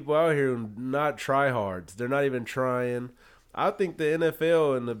lot of people out here who not tryhards. They're not even trying. I think the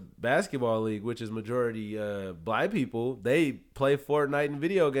NFL and the basketball league, which is majority black people, they play Fortnite and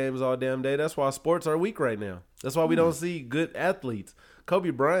video games all damn day. That's why sports are weak right now. That's why we don't see good athletes. Kobe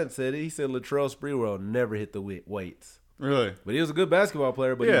Bryant said it. He said Latrell Sprewell never hit the weights. Really? But he was a good basketball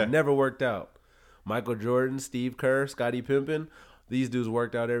player, but he never worked out. Michael Jordan, Steve Kerr, Scottie Pippen, these dudes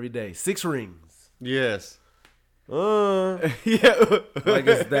worked out every day. 6 rings. Yes. Like,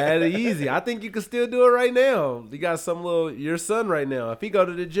 it's that easy. I think you can still do it right now. You got your son right now. If he go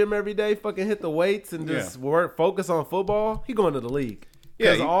to the gym every day, fucking hit the weights and just focus on football, he going to the league.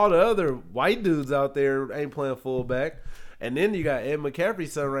 Because all the other white dudes out there ain't playing fullback. And then you got Ed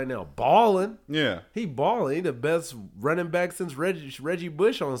McCaffrey's son right now, balling. Yeah. He balling. He the best running back since Reggie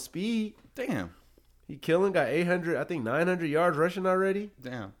Bush on speed. Damn. He killing. Got 900 yards rushing already.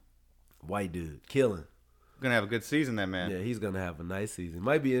 Damn. White dude. Killing. Gonna have a good season, that man. Yeah, he's gonna have a nice season.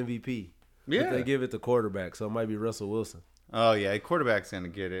 Might be MVP. Yeah. But they give it to quarterback, so it might be Russell Wilson. Oh, yeah. Quarterback's gonna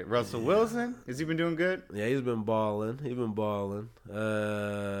get it. Russell Wilson? Has he been doing good? Yeah, he's been balling.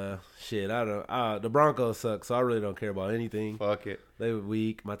 shit. I don't. The Broncos suck, so I really don't care about anything. Fuck it. They were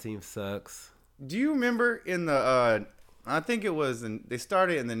weak. My team sucks. Do you remember in the I think it was they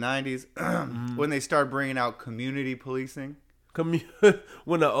started in the 90s when they started bringing out community policing?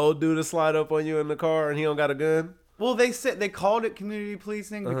 When the old dude will slide up on you in the car and he don't got a gun? Well, they called it community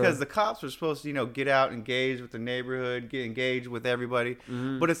policing because the cops were supposed to, get out, engage with the neighborhood, get engaged with everybody.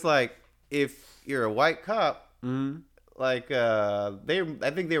 But it's like, if you're a white cop, like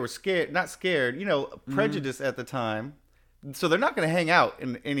I think they were scared, not scared, prejudice at the time. So they're not going to hang out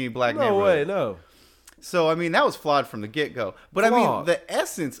in any black neighborhood. No way, no. So, I mean, that was flawed from the get-go. But, I mean, the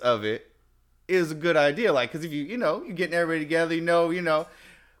essence of it is a good idea. Like, because if you're getting everybody together,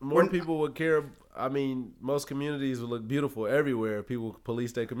 More people would care. I mean, most communities would look beautiful everywhere if people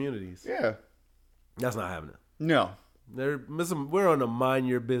police their communities. Yeah. That's not happening. No. We're on a mind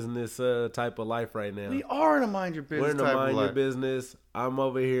your business type of life right now. We are in a mind your business. We're in a mind your business. I'm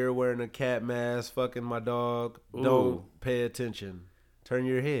over here wearing a cat mask, fucking my dog. Ooh. Don't pay attention. Turn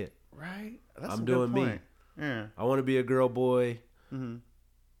your head. Right. That's I'm doing me. Yeah. I want to be a girl boy.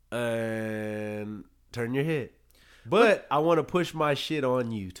 And turn your head. But I want to push my shit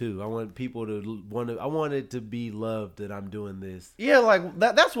on you too. I want people to I want it to be loved that I'm doing this. Yeah, like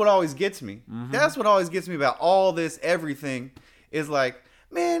that's what always gets me. That's what always gets me about all this everything is like,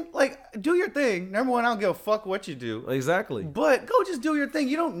 man, like do your thing. Number one, I don't give a fuck what you do. Exactly. But go just do your thing.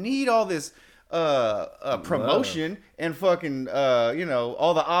 You don't need all this promotion and fucking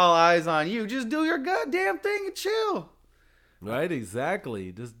all eyes on you. Just do your goddamn thing and chill. Right,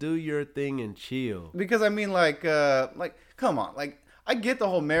 exactly. Just do your thing and chill. Because I mean, like, come on, like, I get the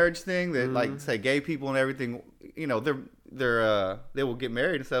whole marriage thing that, like, say, gay people and everything, they will get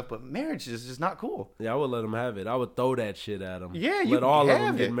married and stuff, but marriage is just not cool. Yeah, I would let them have it. I would throw that shit at them. Yeah, let all of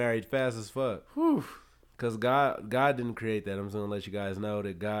them get married fast as fuck. Whew. Because God didn't create that. I'm just gonna let you guys know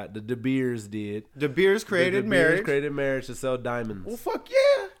that the De Beers did. De Beers created marriage. De Beers created marriage to sell diamonds. Well, fuck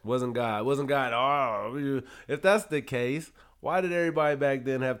yeah. Wasn't God. Oh, if that's the case. Why did everybody back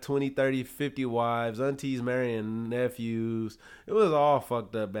then have 20, 30, 50 wives, aunties marrying nephews? It was all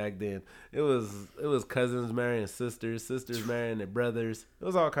fucked up back then. It was cousins marrying sisters, sisters marrying their brothers. It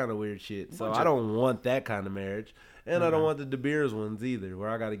was all kind of weird shit. So I don't want that kind of marriage. And I don't want the De Beers ones either, where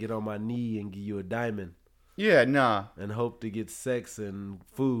I got to get on my knee and give you a diamond. Yeah, nah. And hope to get sex and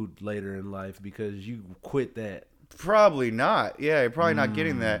food later in life because you quit that. Probably not. Yeah, you're probably not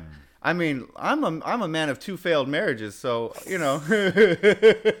getting that. I mean, I'm a man of 2 failed marriages, so I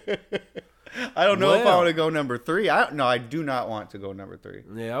don't know if I want to go number 3. I do not want to go number 3.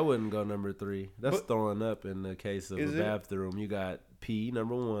 Yeah, I wouldn't go number 3. That's throwing up in the case of a bathroom. You got pee,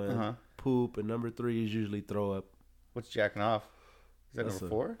 number 1, poop, and number 3 is usually throw up. What's jacking off? Is that number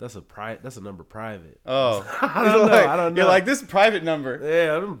 4? That's a number private. Oh, I don't know. I don't know. You're like, this is private number.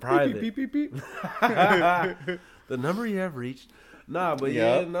 Yeah, I'm private. Beep, beep, beep, beep. The number you have reached. Nah, but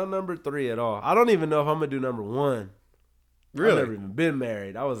no number 3 at all. I don't even know if I'm gonna do number 1. Really? I've never even been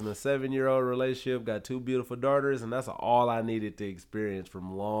married. I was in a 7-year-old relationship, got 2 beautiful daughters, and that's all I needed to experience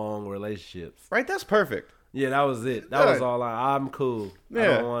from long relationships. Right, that's perfect. Yeah, that was it. That was all I'm cool. Yeah. I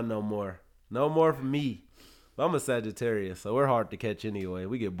don't want no more. No more for me. But I'm a Sagittarius, so we're hard to catch anyway.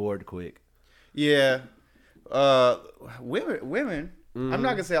 We get bored quick. Yeah. Women. I'm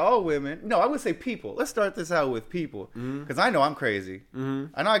not gonna say all women. No, I would say people. Let's start this out with people, because I know I'm crazy.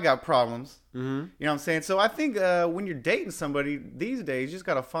 I know I got problems. You know what I'm saying? So I think when you're dating somebody these days, you just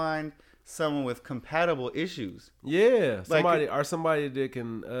gotta find someone with compatible issues. Yeah, somebody that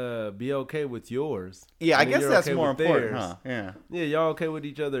can be okay with yours. Yeah, I guess that's more important, huh? Yeah. Yeah, y'all okay with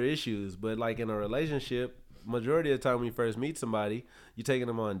each other's issues, but like in a relationship, majority of the time when you first meet somebody, you're taking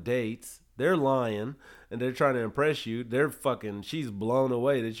them on dates. They're lying and they're trying to impress you. She's blown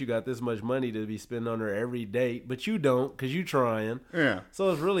away that you got this much money to be spending on her every date, but you don't because you trying. Yeah. So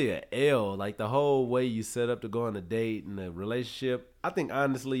it's really an L. Like the whole way you set up to go on a date and a relationship. I think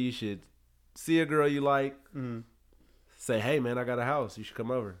honestly you should see a girl you like, say, hey man, I got a house. You should come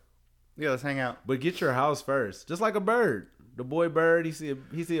over. Yeah, let's hang out. But get your house first. Just like a bird. The boy bird, he see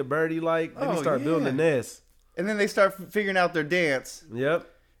a bird he like, then he start building a nest. And then they start figuring out their dance.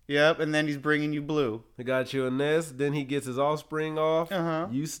 Yep, and then he's bringing you blue. He got you a nest, then he gets his offspring off.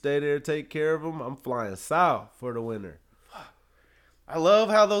 You stay there, take care of them. I'm flying south for the winter. I love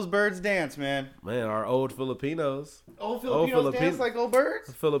how those birds dance, man. Man, our old Filipinos. Old Filipinos dance like old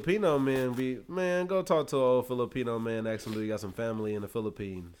birds? Filipino men, go talk to an old Filipino man, ask him, do you got some family in the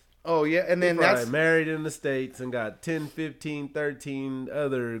Philippines? Oh, yeah, and then that's married in the States and got 10, 15, 13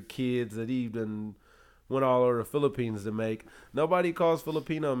 other kids that he done went all over the Philippines to make. Nobody calls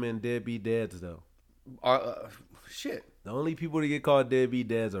Filipino men deadbeat dads, though. Shit. The only people that get called deadbeat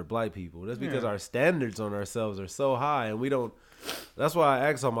dads are black people. That's because our standards on ourselves are so high, and we don't. That's why I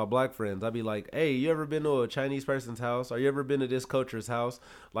ask all my black friends. I be like, "Hey, you ever been to a Chinese person's house? Or you ever been to this culture's house?"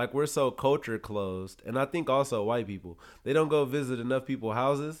 Like, we're so culture closed, and I think also white people, they don't go visit enough people's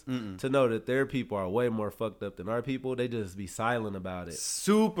houses to know that their people are way more fucked up than our people. They just be silent about it.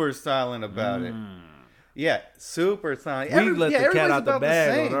 Super silent about it. Yeah, super silent. We let the cat everybody's out the about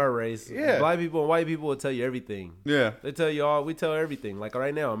bag same. on our race. Yeah. Black people and white people will tell you everything. Yeah. They tell you all. We tell everything. Like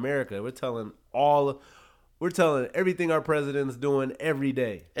right now, America, we're telling everything our president's doing every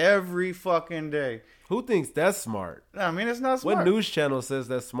day. Every fucking day. Who thinks that's smart? I mean, it's not smart. What news channel says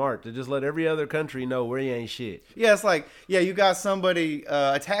that's smart to just let every other country know we ain't shit? Yeah, it's like, you got somebody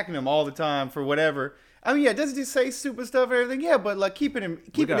attacking them all the time for whatever. I mean, doesn't he say stupid stuff and everything? Yeah, but like keep it in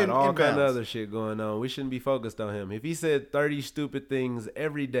all in kind of bounds. other shit going on. We shouldn't be focused on him. If he said 30 stupid things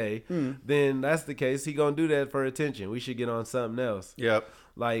every day, then that's the case. He gonna do that for attention. We should get on something else. Yep.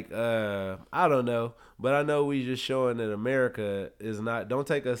 Like, I don't know, but I know we just showing that America is not, don't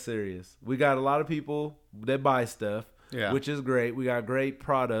take us serious. We got a lot of people that buy stuff, which is great. We got great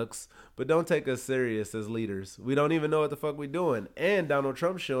products, but don't take us serious as leaders. We don't even know what the fuck we doing. And Donald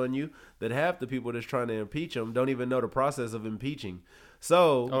Trump's showing you that half the people that's trying to impeach him don't even know the process of impeaching.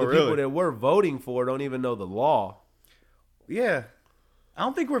 So people that we're voting for don't even know the law. Yeah. I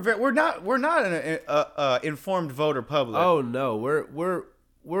don't think we're not an informed voter public. Oh no,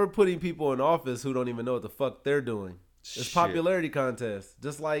 we're putting people in office who don't even know what the fuck they're doing. It's popularity contest.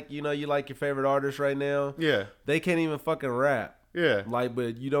 Just like, you like your favorite artist right now. Yeah. They can't even fucking rap. Yeah. Like,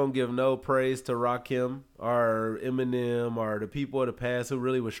 but you don't give no praise to Rakim or Eminem or the people of the past who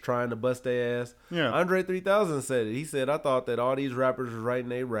really was trying to bust their ass. Yeah. Andre 3000 said it. He said, I thought that all these rappers was writing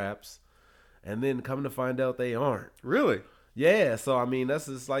their raps, and then come to find out they aren't. Really? Yeah, so I mean, that's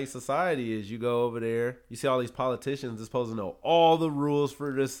just like society is. You go over there, you see all these politicians that's supposed to know all the rules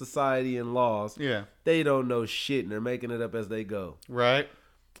for this society and laws. Yeah. They don't know shit, and they're making it up as they go. Right.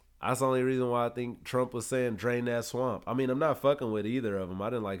 That's the only reason why I think Trump was saying drain that swamp. I mean, I'm not fucking with either of them. I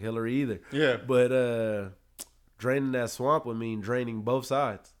didn't like Hillary either. Yeah. But draining that swamp would mean draining both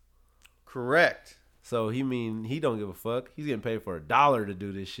sides. Correct. So he don't give a fuck. He's getting paid for $1 to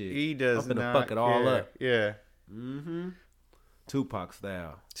do this shit. He does I'm not finna fuck it all care. up. Yeah. Mm-hmm. Tupac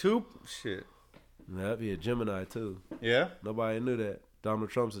style. Shit. Yep, he a Gemini too. Yeah. Nobody knew that. Donald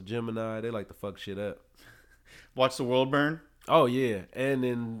Trump's a Gemini. They like to fuck shit up. Watch the world burn. Oh yeah, and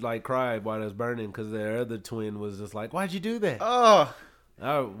then like cried while it was burning because their other twin was just like, "Why'd you do that?" Oh.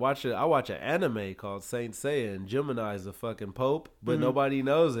 I watch an anime called Saint Seiya, and Gemini is a fucking pope, but nobody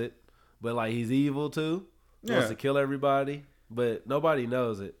knows it. But like he's evil too. He wants to kill everybody, but nobody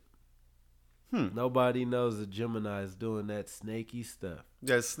knows it. Nobody knows that Gemini is doing that snaky stuff.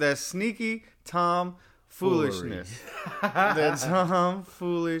 That sneaky Tom foolishness. That Tom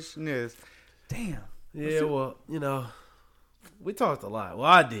foolishness. Damn. Yeah, well, we talked a lot. Well,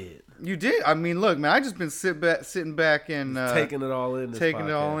 I did. You did. I mean, look, man. I just been sitting back and taking it all in. Taking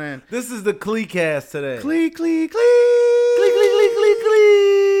it all in. This is the Cleecast today. Clee. Clee, Clee, Clee,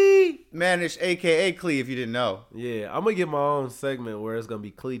 Clee. Managed, aka Clee, if you didn't know. Yeah, I'm gonna get my own segment where it's gonna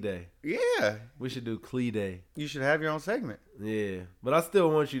be Clee Day. Yeah. We should do Clee Day. You should have your own segment. Yeah, but I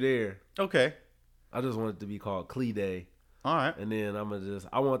still want you there. Okay. I just want it to be called Clee Day. All right. And then I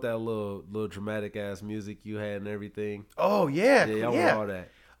want that little dramatic ass music you had and everything. Oh yeah. Yeah, I want all that.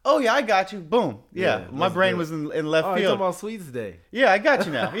 Oh yeah, I got you. Boom. Yeah, my brain was in left field. field. You're talking about Sweets Day. Yeah, I got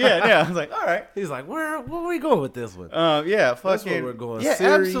you now. Yeah. I was like, all right. He's like, where are we going with this one? Yeah, fucking. That's where we're going. Yeah,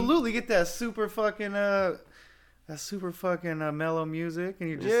 Siri. absolutely. Get that super fucking mellow music, and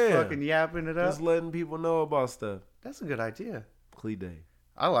you're just fucking yapping it up. Just letting people know about stuff. That's a good idea. Clee Day.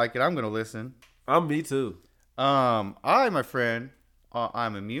 I like it. I'm gonna listen. Me too. My friend,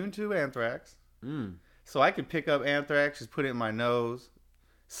 I'm immune to anthrax. So I could pick up anthrax, just put it in my nose,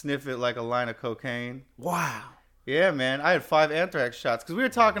 sniff it like a line of cocaine. Wow. Yeah, man. I had 5 anthrax shots because we were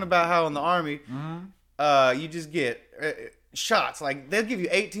talking about how in the Army, you just get shots. Like they'll give you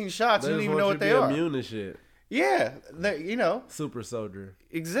 18 shots. You don't even know what they are. Immune to shit. Yeah, super soldier.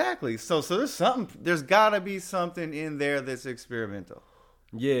 Exactly. So there's something. There's gotta be something in there that's experimental.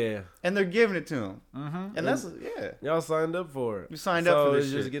 Yeah. And they're giving it to him. And that's Y'all signed up for it. You signed up for this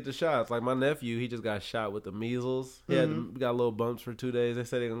shit. Just get the shots. Like my nephew, he just got shot with the measles. He got little bumps for 2 days. They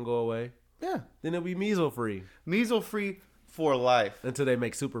said they're gonna go away. Yeah. Then it'll be measles free. Measles free for life. Until they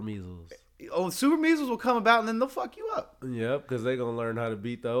make super measles. Oh, super measles will come about and then they'll fuck you up. Yep, because they're gonna learn how to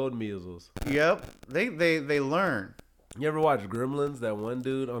beat the old measles. Yep. They learn. You ever watch Gremlins? That one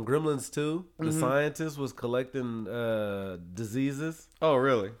dude on Gremlins 2, the scientist was collecting diseases. Oh,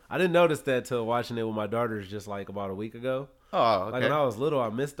 really? I didn't notice that till watching it with my daughters just like about a week ago. Oh, okay. Like when I was little, I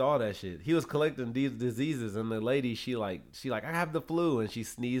missed all that shit. He was collecting these diseases, and the lady, she like, I have the flu, and she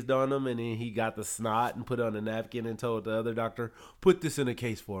sneezed on him, and then he got the snot and put it on a napkin and told the other doctor, put this in a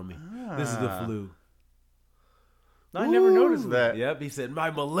case for me. This is the flu. I never noticed that. Yep, he said, my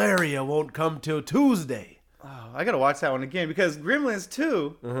malaria won't come till Tuesday. Oh, I gotta watch that one again because Gremlins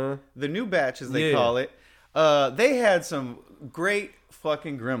 2, the new batch as they call it, they had some great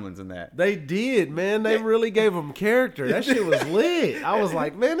fucking gremlins in that. They did, man. They really gave them character. That shit was lit. I was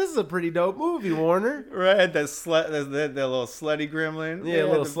like, man, this is a pretty dope movie, Warner. Right, that little slutty gremlin. Yeah,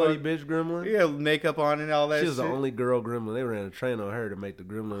 little slutty bitch gremlin. Yeah, makeup on and all that shit. She was the only girl gremlin. They ran a train on her to make the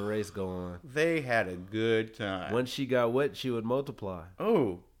gremlin race go on. They had a good time. Once she got wet, she would multiply.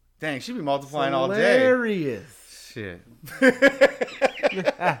 Oh, dang, she'd be multiplying all day. Hilarious. Shit. She'd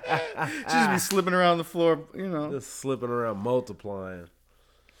just be slipping around the floor, you know. Just slipping around, multiplying.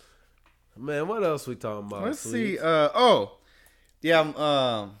 Man, what else we talking about? Let's see. Sweets?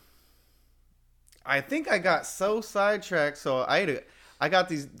 I think I got so sidetracked. So I got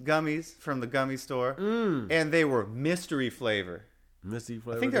these gummies from the gummy store, and they were mystery flavor. Mystery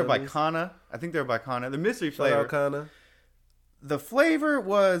flavor. I think they're by gummies? Kana. The mystery Shout flavor. out Kana. The flavor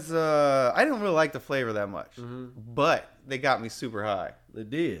was I didn't really like the flavor that much, but they got me super high. They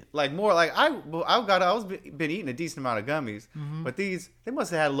did. Like more like I was been eating a decent amount of gummies, but they must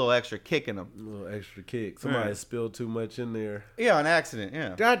have had a little extra kick in them. A little extra kick. Somebody Yeah. spilled too much in there. Yeah, on accident.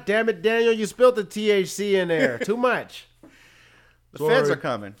 Yeah. God damn it, Daniel! You spilled the THC in there. Too much. The feds are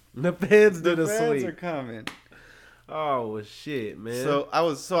coming. The feds did The a feds sweep. are coming. Oh well, shit, man. So I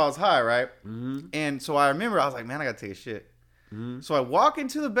was high, right? And so I remember I was like, man, I gotta take a shit. So I walk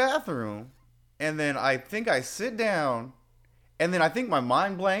into the bathroom, and then I think I sit down, and then I think my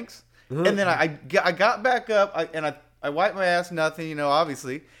mind blanks, and then I got back up, and I wiped my ass, nothing, you know,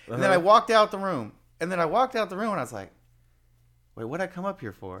 obviously, and then I walked out the room, and I was like, wait, what'd I come up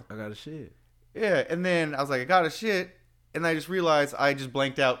here for? I got a shit. Yeah, and then I was like, I got a shit, and I just realized I just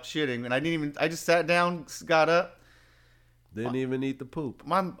blanked out shitting, and I just sat down, got up. Didn't even eat the poop.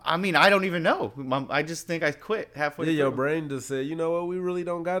 I mean, I don't even know. I just think I quit halfway Yeah, your through. brain just said, you know what? We really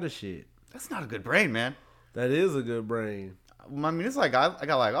don't got a shit. That's not a good brain, man. That is a good brain. I mean, it's like I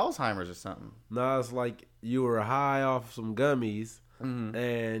got like Alzheimer's or something. No, it's like you were high off some gummies,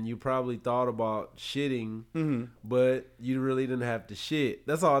 and you probably thought about shitting, but you really didn't have to shit.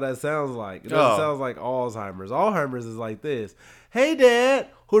 That's all that sounds like. It doesn't sound like Alzheimer's. Alzheimer's is like this. Hey, Dad,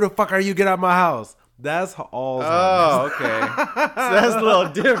 who the fuck are you? Get out my house. That's Alzheimer's. Oh, okay. So that's a little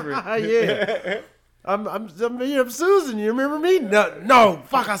different. Yeah. I'm Susan. You remember me? No,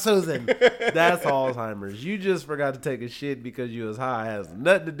 fuck a Susan. That's Alzheimer's. You just forgot to take a shit because you was high. It has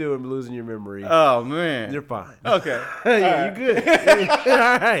nothing to do with losing your memory. Oh man, You're fine. Okay. Yeah, you good.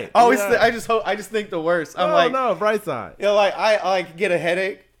 All right. I just think the worst. I'm like, no, bright side. you know, like I like get a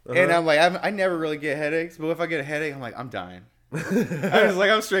headache, and I'm like, I never really get headaches, but if I get a headache, I'm like, I'm dying.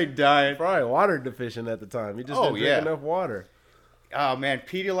 I'm straight dying. Probably water deficient at the time. You just didn't drink enough water. Oh man,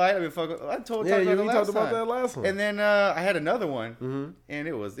 Pedialyte. I told Yeah, you we talked about that last one. And then I had another one, and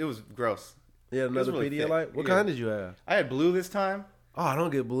it was gross. Yeah, another really Pedialyte. thick. What Yeah. kind did you have? I had blue this time. Oh, I don't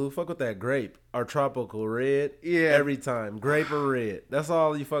get blue. Fuck with that grape or tropical red. Yeah. Every time. Grape or red. That's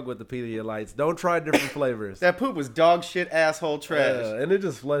all you fuck with the Pedialytes. Don't try different flavors. That poop was dog shit, asshole trash. And it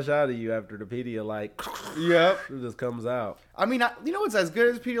just flush out of you after the Pedialyte. Yep. It just comes out. I mean, you know what's as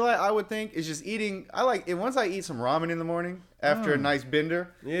good as Pedialyte? I would think is just eating. I like it once I eat some ramen in the morning after a nice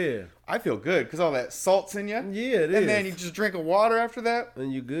bender. Yeah. I feel good because all that salt's in you. Yeah, it is. And then you just drink a water after that,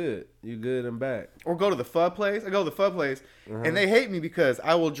 And you good. You good and back. or go to the pho place. I go to the pho place, and they hate me because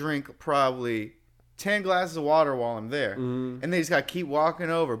I will drink probably 10 glasses of water while I'm there, and they just gotta keep walking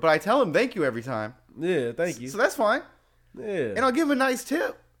over. But I tell them thank you every time, Yeah, thank you. so that's fine, Yeah. and I'll give them a nice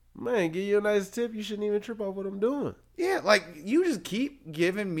tip. Man, give you a nice tip. You shouldn't even trip off what I'm doing. Yeah, like you just keep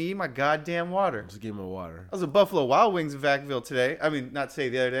giving me my goddamn water. Just give me water. I was at Buffalo Wild Wings in Vacaville today. I mean, not today,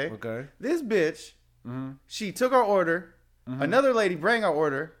 the other day. Okay. This bitch, she took our order. Another lady bring our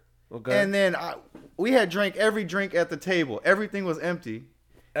order, Okay. and then we had drank every drink at the table. Everything was empty.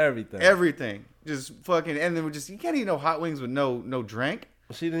 Everything. Everything, just fucking. And then you can't eat no hot wings with no drink.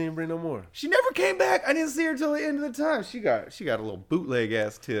 She didn't even bring no more. She never came back. I didn't see her till the end of the time. She got a little bootleg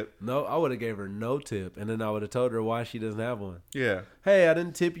ass tip. No, I would have gave her no tip, and then I would have told her why she doesn't have one. Yeah, Hey, I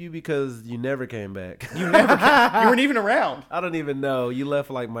didn't tip you because you never came back. you weren't even around. I don't even know. You left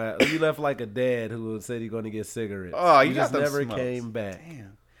like a dad who said he's going to get cigarettes. Oh, you got just them never smokes. came back.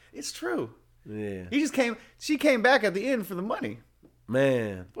 Damn, it's true. Yeah. She came back at the end for the money.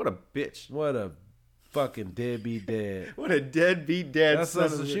 Man. What a bitch. What a fucking deadbeat dad. What a deadbeat dad.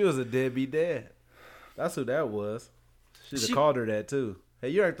 She was a deadbeat dad. That's who that was. Should have called her that too. Hey,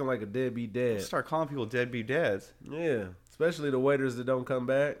 you're acting like a deadbeat dad. Start calling people deadbeat dads. Yeah. Especially the waiters that don't come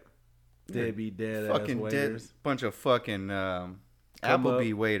back. Deadbeat dad ass waiters. Bunch of fucking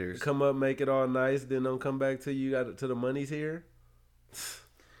Applebee waiters. Come up, make it all nice, then don't come back till you got to the money's here.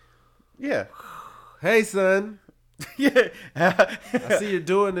 Yeah. Hey, son. Yeah. I see you're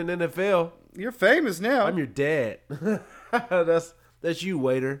doing an NFL. You're famous now. I'm your dad. That's you,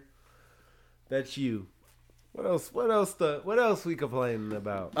 waiter. That's you. What else? What else we complaining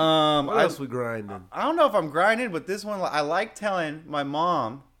about? What else we grinding? I don't know if I'm grinding, but this one I like telling my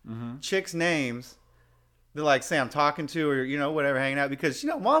mom chicks' names. They're like, say I'm talking to or whatever, hanging out, because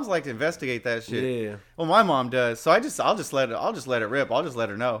moms like to investigate that shit. Yeah. Well, my mom does, so I'll just let it rip. I'll just let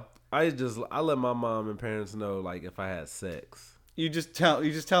her know. I let my mom and parents know, like, if I had sex. You just tell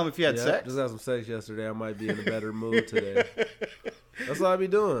them if you had sex. Just had some sex yesterday. I might be in a better mood today. That's what I be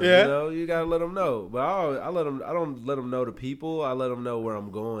doing. Yeah. You gotta let them know. But I let them. I don't let them know to people. I let them know where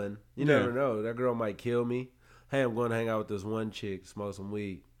I'm going. You never know. That girl might kill me. Hey, I'm going to hang out with this one chick, smoke some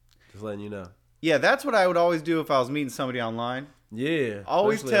weed. Just letting you know. Yeah, that's what I would always do if I was meeting somebody online. Yeah.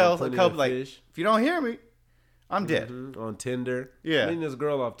 Always tell a couple, like, if you don't hear me, I'm dead. On Tinder. Yeah. I'm meeting this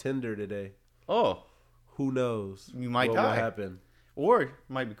girl off Tinder today. Oh. Who knows? You might die. What will happen? Or it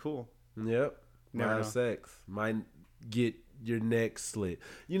might be cool. Yep. Might have sex. Might get your neck slit.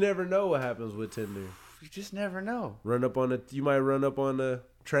 You never know what happens with Tinder. You just never know. You might run up on a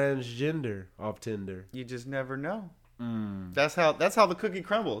transgender off Tinder. You just never know. That's how the cookie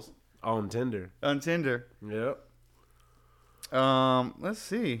crumbles. On Tinder. Yep. Let's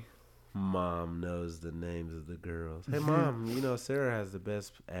see. Mom knows the names of the girls. Hey, Mom, Sarah has the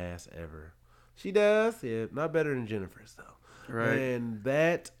best ass ever. She does. Yeah, not better than Jennifer's, though. Right. And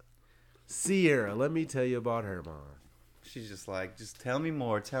that Sierra, let me tell you about her, Mom. She's just like, just tell me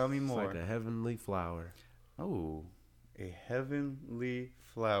more. Tell me more. It's like a heavenly flower. Oh, a heavenly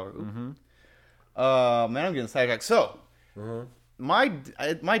flower. Man, I'm getting sidetracked. So, my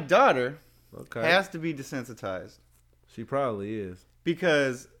daughter has to be desensitized. She probably is.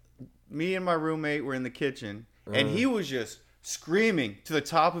 Because me and my roommate were in the kitchen, and he was just screaming to the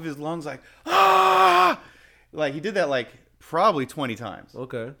top of his lungs, like, ah! Like, he did that, like, probably 20 times.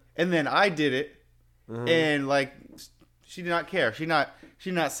 Okay. And then I did it, and, like, she did not care. She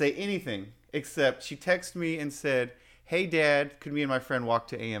did not say anything, except she texted me and said, hey, Dad, could me and my friend walk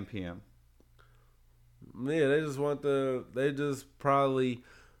to AMPM? Yeah, they just probably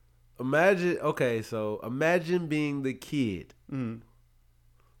imagine being the kid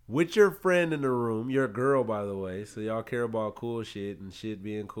with your friend in the room. You're a girl, by the way, so y'all care about cool shit and shit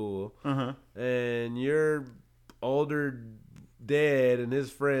being cool. And your older dad and his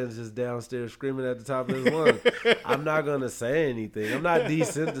friends just downstairs screaming at the top of his lungs. I'm not gonna say anything. I'm not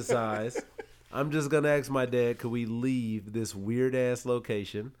desensitized. I'm just gonna ask my dad, could we leave this weird ass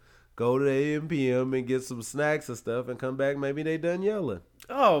location, go to the AMPM and get some snacks and stuff, and come back? Maybe they done yelling.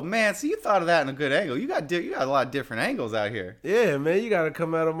 Oh man, so you thought of that in a good angle. You got a lot of different angles out here. Yeah, man, you got to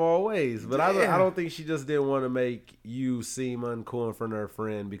come at them all ways. But I don't think she just didn't want to make you seem uncool in front of her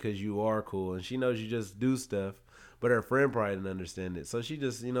friend, because you are cool, and she knows you just do stuff. But her friend probably didn't understand it, so she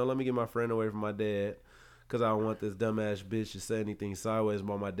just, let me get my friend away from my dad, because I don't want this dumbass bitch to say anything sideways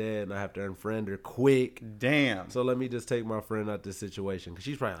about my dad, and I have to unfriend her quick. Damn. So let me just take my friend out this situation, because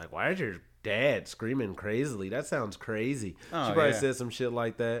she's probably like, why is your dad screaming crazily? That sounds crazy. Oh, she probably said some shit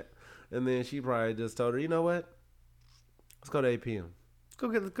like that, and then she probably just told her, you know what? Let's go to APM. Go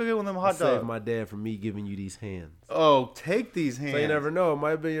get one of them hot dogs. Save my dad from me giving you these hands. Oh, take these hands. So you never know. It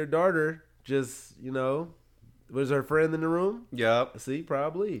might be your daughter. Just, was her friend in the room? Yup. See,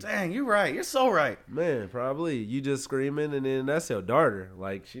 probably. Dang, you're right. You're so right. Man, probably. You just screaming, and then that's your daughter.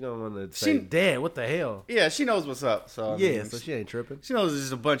 Like, she don't want to say, Dad, what the hell? Yeah, she knows what's up. So so she ain't tripping. She knows there's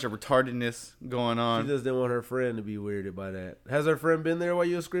just a bunch of retardedness going on. She just didn't want her friend to be weirded by that. Has her friend been there while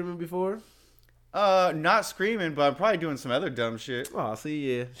you were screaming before? Not screaming, but I'm probably doing some other dumb shit. Oh,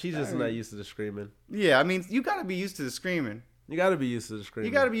 see, yeah. She's just not used to the screaming. Yeah, I mean, you gotta be used to the screaming. You got to be used to the screaming.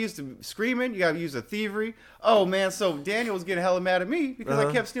 You got to be used to screaming. You got to be used to thievery. Oh, man. So Daniel was getting hella mad at me because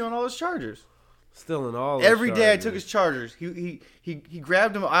I kept stealing all his chargers. Stealing all Every day I took his chargers. He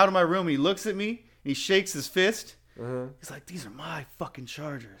grabbed them out of my room and he looks at me and he shakes his fist. He's like, these are my fucking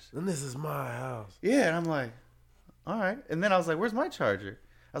chargers. And this is my house. Yeah. And I'm like, all right. And then I was like, where's my charger?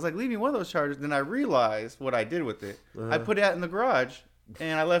 I was like, leave me one of those chargers. Then I realized what I did with it. I put it out in the garage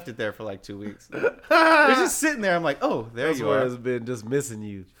And I left it there for like 2 weeks. It's just sitting there. I'm like, oh, there That's you where are. it's been just missing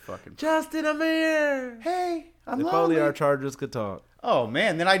you. Fucking. Justin, I'm here. Hey, I'm If lonely. only our chargers could talk. Oh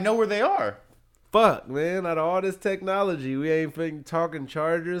man, then I know where they are. Fuck, man. Out of all this technology, we ain't fucking talking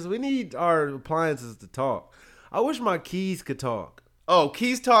chargers. We need our appliances to talk. I wish my keys could talk. Oh,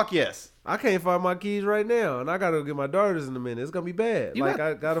 keys talk, yes. I can't find my keys right now, and I gotta get my daughters in a minute. It's gonna be bad.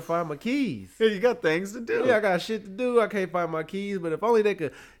 I gotta find my keys. Yeah, you got things to do. Yeah, I got shit to do. I can't find my keys, but if only they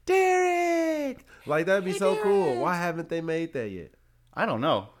could, Derek, like that'd be so cool. Why haven't they made that yet? I don't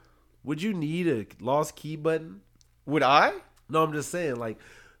know. Would you need a lost key button? Would I? No, I'm just saying, like,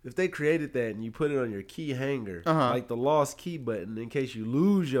 if they created that and you put it on your key hanger, like the lost key button, in case you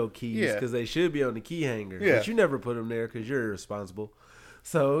lose your keys, because they should be on the key hanger, but you never put them there because you're irresponsible.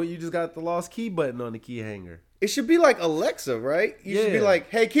 So you just got the lost key button on the key hanger. It should be like Alexa, right? You should be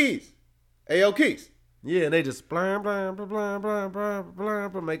like, hey, keys. Hey, yo, keys. Yeah, and they just blah, blah, blah, blah, blah, blah, blah,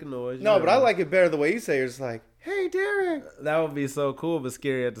 blah, make a noise. No, but I like it better the way you say it. It's like, hey, Derek. That would be so cool but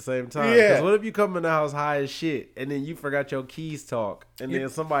scary at the same time. Yeah. Because what if you come in the house high as shit and then you forgot your keys talk and then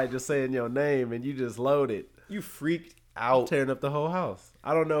somebody just saying your name and you just loaded. You freaked out. Tearing up the whole house.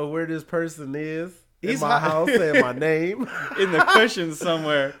 I don't know where this person is. He's in my house saying my name. In the cushions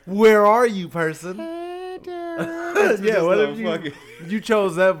somewhere. Where are you, person? Hey, Derek. Yeah, what if you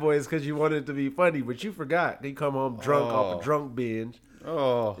chose that voice because you wanted it to be funny, but you forgot. You come home drunk off a drunk binge.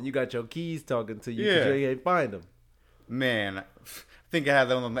 Oh. And you got your keys talking to you because you ain't find them. Man, I think I had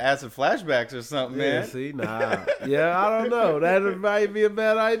them on acid flashbacks or something, man. See, nah. Yeah, I don't know. That might be a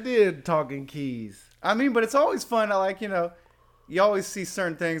bad idea, talking keys. I mean, but it's always fun. I like, you always see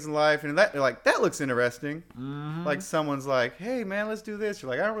certain things in life, and that looks interesting. Mm-hmm. Like someone's like, hey, man, let's do this. You're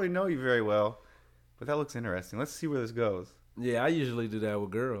like, I don't really know you very well, but that looks interesting. Let's see where this goes. Yeah, I usually do that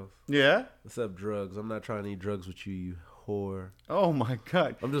with girls. Yeah? Except drugs. I'm not trying to eat drugs with you, you whore. Oh, my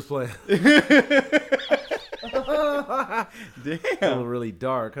God. I'm just playing. Damn. Feeling really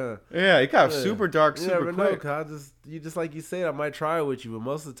dark, huh? Yeah, it got super dark super quick. Know, just like you said, I might try it with you, but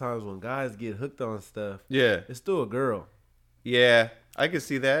most of the times when guys get hooked on stuff, it's still a girl. Yeah, I can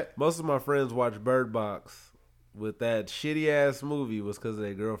see that. Most of my friends watch Bird Box with that shitty ass movie was because of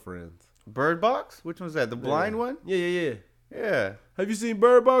their girlfriends. Bird Box? Which one's that? The blind one? Yeah. Yeah. Have you seen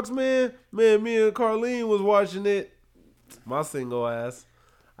Bird Box, man? Man, me and Carlene was watching it. My single ass.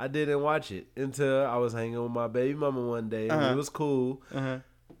 I didn't watch it until I was hanging with my baby mama one day, and it was cool.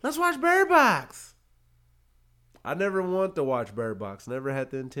 Let's watch Bird Box. I never wanted to watch Bird Box. Never had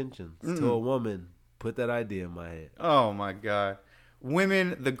the intentions until a woman put that idea in my head. Oh, my God.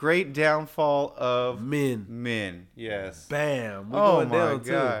 Women, the great downfall of men. Yes. Bam. We're going down,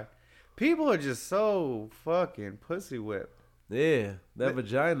 God. Too. People are just so fucking pussy whipped. Yeah, that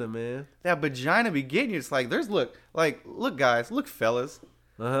vagina, man. That vagina be getting you. It's like, look, guys, look, fellas.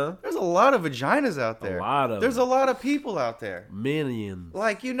 There's a lot of vaginas out there. There's a lot of people out there. Millions.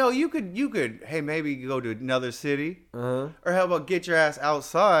 Like, you could, hey, maybe go to another city. Or how about get your ass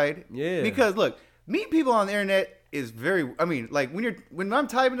outside? Yeah. Because, look, meeting people on the internet is very, I mean, like, when I'm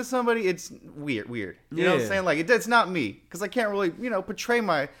typing to somebody, it's weird. You know what I'm saying? Like, it's not me. Because I can't really, portray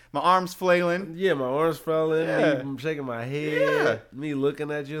my arms flailing. Yeah, my arms flailing, me shaking my head, me looking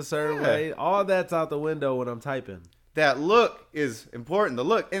at you a certain way. All that's out the window when I'm typing. That look is important. The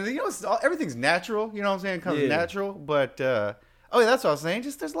look, and everything's natural. You know what I'm saying? It comes natural. But that's what I was saying.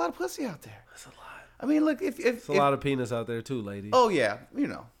 Just there's a lot of pussy out there. That's a lot. I mean, look, if a lot of penis out there too, ladies. Oh yeah,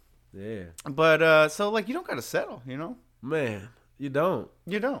 Yeah. But so you don't gotta settle. Man, you don't.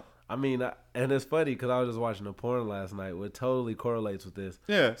 You don't. I mean, and it's funny because I was just watching a porn last night, which totally correlates with this.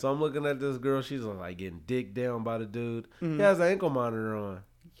 Yeah. So I'm looking at this girl. She's like getting dicked down by the dude. He has an ankle monitor on.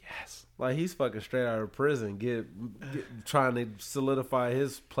 Yes. Like he's fucking straight out of prison, trying to solidify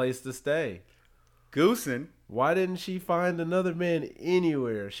his place to stay. Goosing. Why didn't she find another man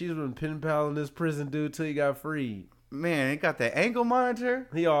anywhere? She's been pen paling this prison dude till he got freed. Man, he got that ankle monitor.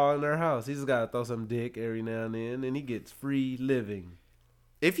 He all in their house. He just gotta throw some dick every now and then, and he gets free living.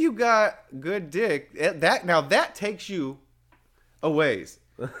 If you got good dick, that takes you a ways.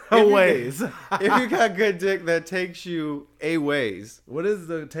 If you got good dick, that takes you a ways. What does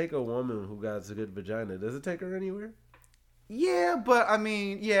it take a woman who got a good vagina? Does it take her anywhere? Yeah, but I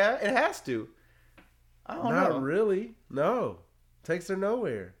mean, yeah, it has to. I don't know. Not really. No. Takes her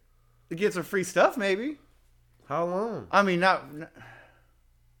nowhere. It gets her free stuff, maybe. How long? I mean, not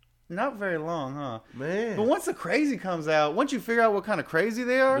very long, huh? Man. But once the crazy comes out, once you figure out what kind of crazy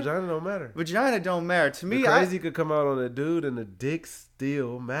they are, vagina don't matter. Vagina don't matter. To me, the crazy could come out on a dude and the dick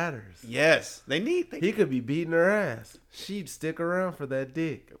still matters. Yes. He could be beating her ass. She'd stick around for that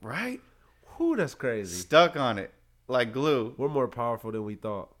dick. Right? Whew, that's crazy. Stuck on it. like glue. We're more powerful than we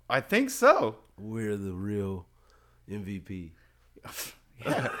thought. I think so. We're the real MVP.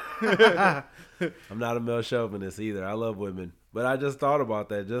 Yeah. I'm not a male chauvinist either. I love women. But I just thought about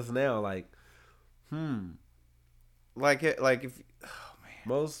that just now. Like if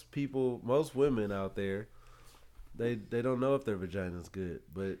most women out there, they don't know if their vagina's good.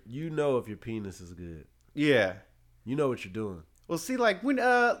 But you know if your penis is good. yeah. You know what you're doing. Well, see, like when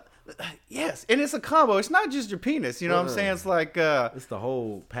yes, and it's a combo. It's not just your penis. You know what I'm saying? It's like It's the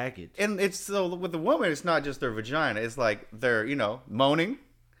whole package. and it's so with the woman, it's not just their vagina. It's like they're moaning.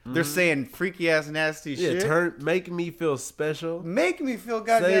 They're saying freaky ass nasty shit. Making me feel special. Make me feel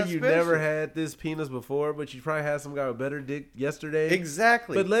goddamn Say you special. never had this penis before, but you probably had some guy with better dick yesterday.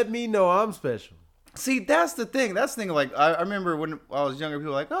 Exactly. But let me know I'm special. See, that's the thing. That's the thing. Like I remember when I was younger,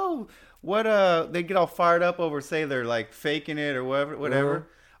 people were like, oh, what they get all fired up over, say they're like faking it or whatever. Uh-huh.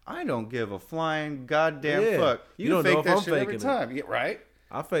 I don't give a flying goddamn Yeah. fuck. You don't fake know if that I'm shit every faking it. time. Yeah, right?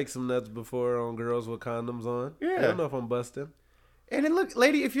 I faked some nuts before on girls with condoms on. Yeah. I don't know if I'm busting. And then look,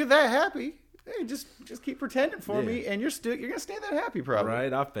 lady, if you're that happy, hey, just keep pretending for Yeah. me, and you're gonna stay that happy, probably.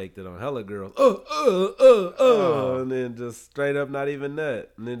 Right? I faked it on hella girls. And then just straight up not even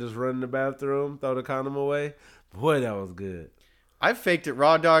nut. And then just run in the bathroom, throw the condom away. Boy, that was good. I faked it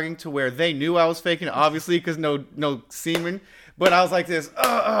raw dogging to where they knew I was faking it, obviously, because no semen. But I was like this,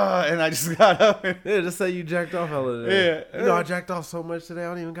 and I just got up. And, Yeah, just say you jacked off hella today. Yeah. You know, I jacked off so much today, I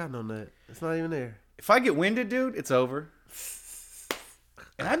don't even got no nut. It's not even there. if I get winded, dude, it's over.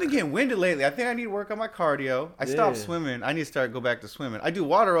 And I've been getting winded lately. I think I need to work on my cardio. I stopped Yeah. swimming. I need to go back to swimming. I do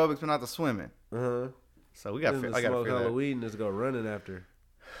water aerobics, but not the swimming. Uh-huh. So I got to Smoke figure hella that. weed and just go running after.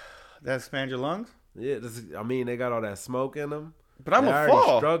 That expand your lungs? Yeah, they got all that smoke in them. But I'm They're a already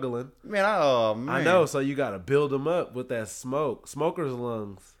fall. struggling. Man, man. I know, so you got to build them up with that smoke. Smoker's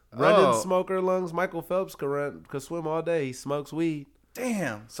lungs. Running smoker lungs. Michael Phelps could swim all day. He smokes weed.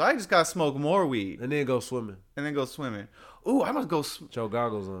 Damn. So I just got to smoke more weed And then go swimming. and then go swimming. Ooh, I must go. With your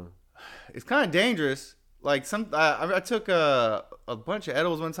goggles on. It's kind of dangerous. Like I took a bunch of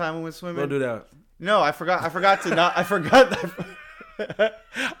edibles one time when we went swimming. Don't do that. No, I forgot to not. I forgot.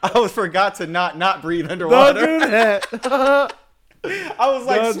 I forgot to not breathe underwater. Don't do that. I was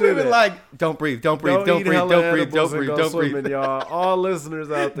like Don't do swimming, that. like don't breathe, don't breathe, Don't don't eat breathe, hella don't breathe, edibles don't and breathe, go don't breathe. swimming, y'all. All listeners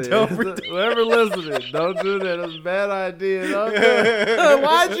out there. Don't breathe. Whoever listening, don't do that. That's a bad idea. Don't do it.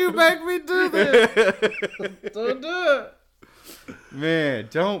 Why'd you make me do this? Don't do it. Man,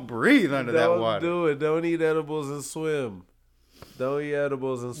 don't breathe under that water. Don't do it. Don't eat edibles and swim. Don't eat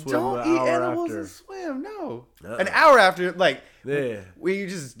edibles and swim Don't an eat hour edibles after. and swim. No, an hour after, like Yeah. when you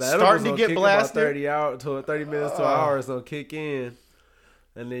just The edibles starting to gonna get kick blasted. about 30 minutes to an hour is gonna kick in.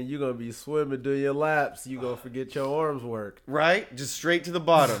 And then you're gonna be swimming, doing your laps. You gonna forget your arms work. Right, just straight to the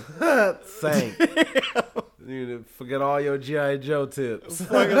bottom. Same. You gonna forget all your G.I. Joe tips.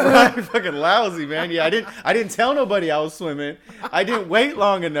 fucking lousy, man. Yeah, I didn't tell nobody I was swimming. I didn't wait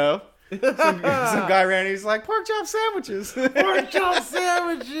long enough. Some guy ran in, he's like, pork chop sandwiches. Pork chop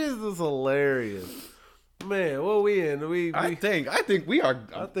sandwiches is hilarious. Man, what we in? I think we are.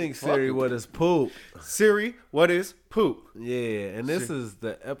 I think Siri, what is poop? Siri, what is poop? Yeah, and this is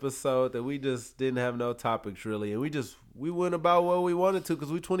the episode that we just didn't have no topics really, and we went about what we wanted to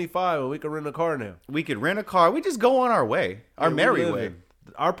because we 25 and we can rent a car now. We could rent a car. We just go on our way, our Yeah, merry we way. living.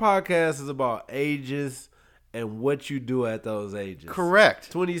 Our podcast is about ages and what you do at those ages.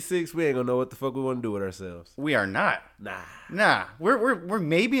 Correct. 26, we ain't gonna know what the fuck we want to do with ourselves. We are not. Nah, We're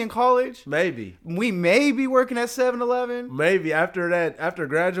maybe in college. maybe. We may be working at 7-Eleven. Maybe after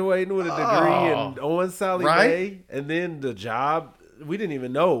graduating with a degree and on Sally right? Mae, and then the job, we didn't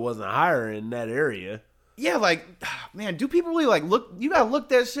even know it wasn't hiring in that area. Yeah, like, man, do people really like look? You gotta look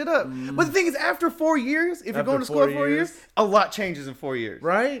that shit up. But the thing is, after 4 years, if you're After going to school 4 4 years, years, a lot changes in 4 years.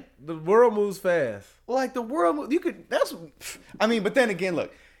 Right? The world moves fast. Like the world, you could. I mean, but then again,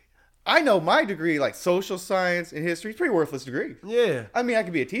 look, I know my degree, like social science and history, is pretty worthless degree. Yeah. I mean, I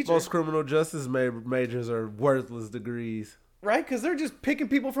could be a teacher, Most criminal justice majors are worthless degrees. right? Because they're just picking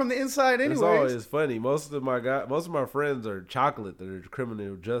people from the inside, It's anyways. always funny. Most of my friends are chocolate that are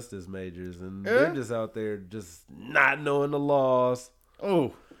criminal justice majors, and they're just out there just not knowing the laws.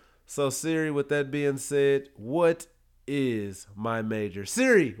 Oh, So Siri, with that being said, what is my major?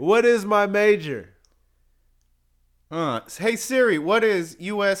 Siri, what is my major? Hey Siri, what is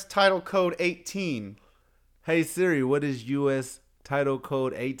U.S. Title Code 18? Hey Siri, what is U.S. Title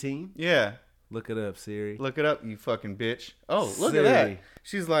Code 18? Yeah, Look it up, Siri. look it up, you fucking bitch. Oh, look Siri. at that.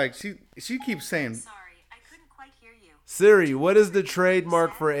 She's like, she keeps saying, Sorry, I couldn't quite hear you. Siri, what is the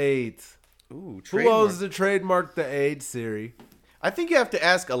trademark for AIDS? ooh, Who owns the trademark to AIDS, Siri? I think you have to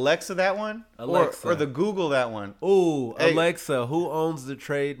ask Alexa that one, Alexa. or the Google that one. Ooh, Hey. Alexa, who owns the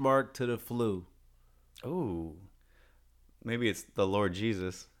trademark to the flu? Ooh, maybe it's the Lord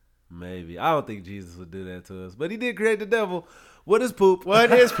Jesus. Maybe. I don't think Jesus would do that to us, but he did create the devil. What is poop?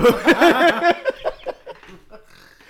 What is poop?